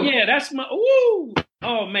Truth. Oh, yeah, that's my... Ooh.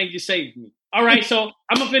 Oh, man, you saved me. All right, so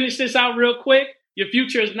I'm going to finish this out real quick. Your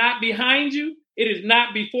future is not behind you. It is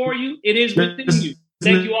not before you. It is within you.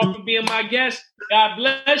 Thank you all for being my guest. God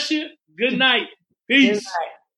bless you. Good night. Peace. Good night.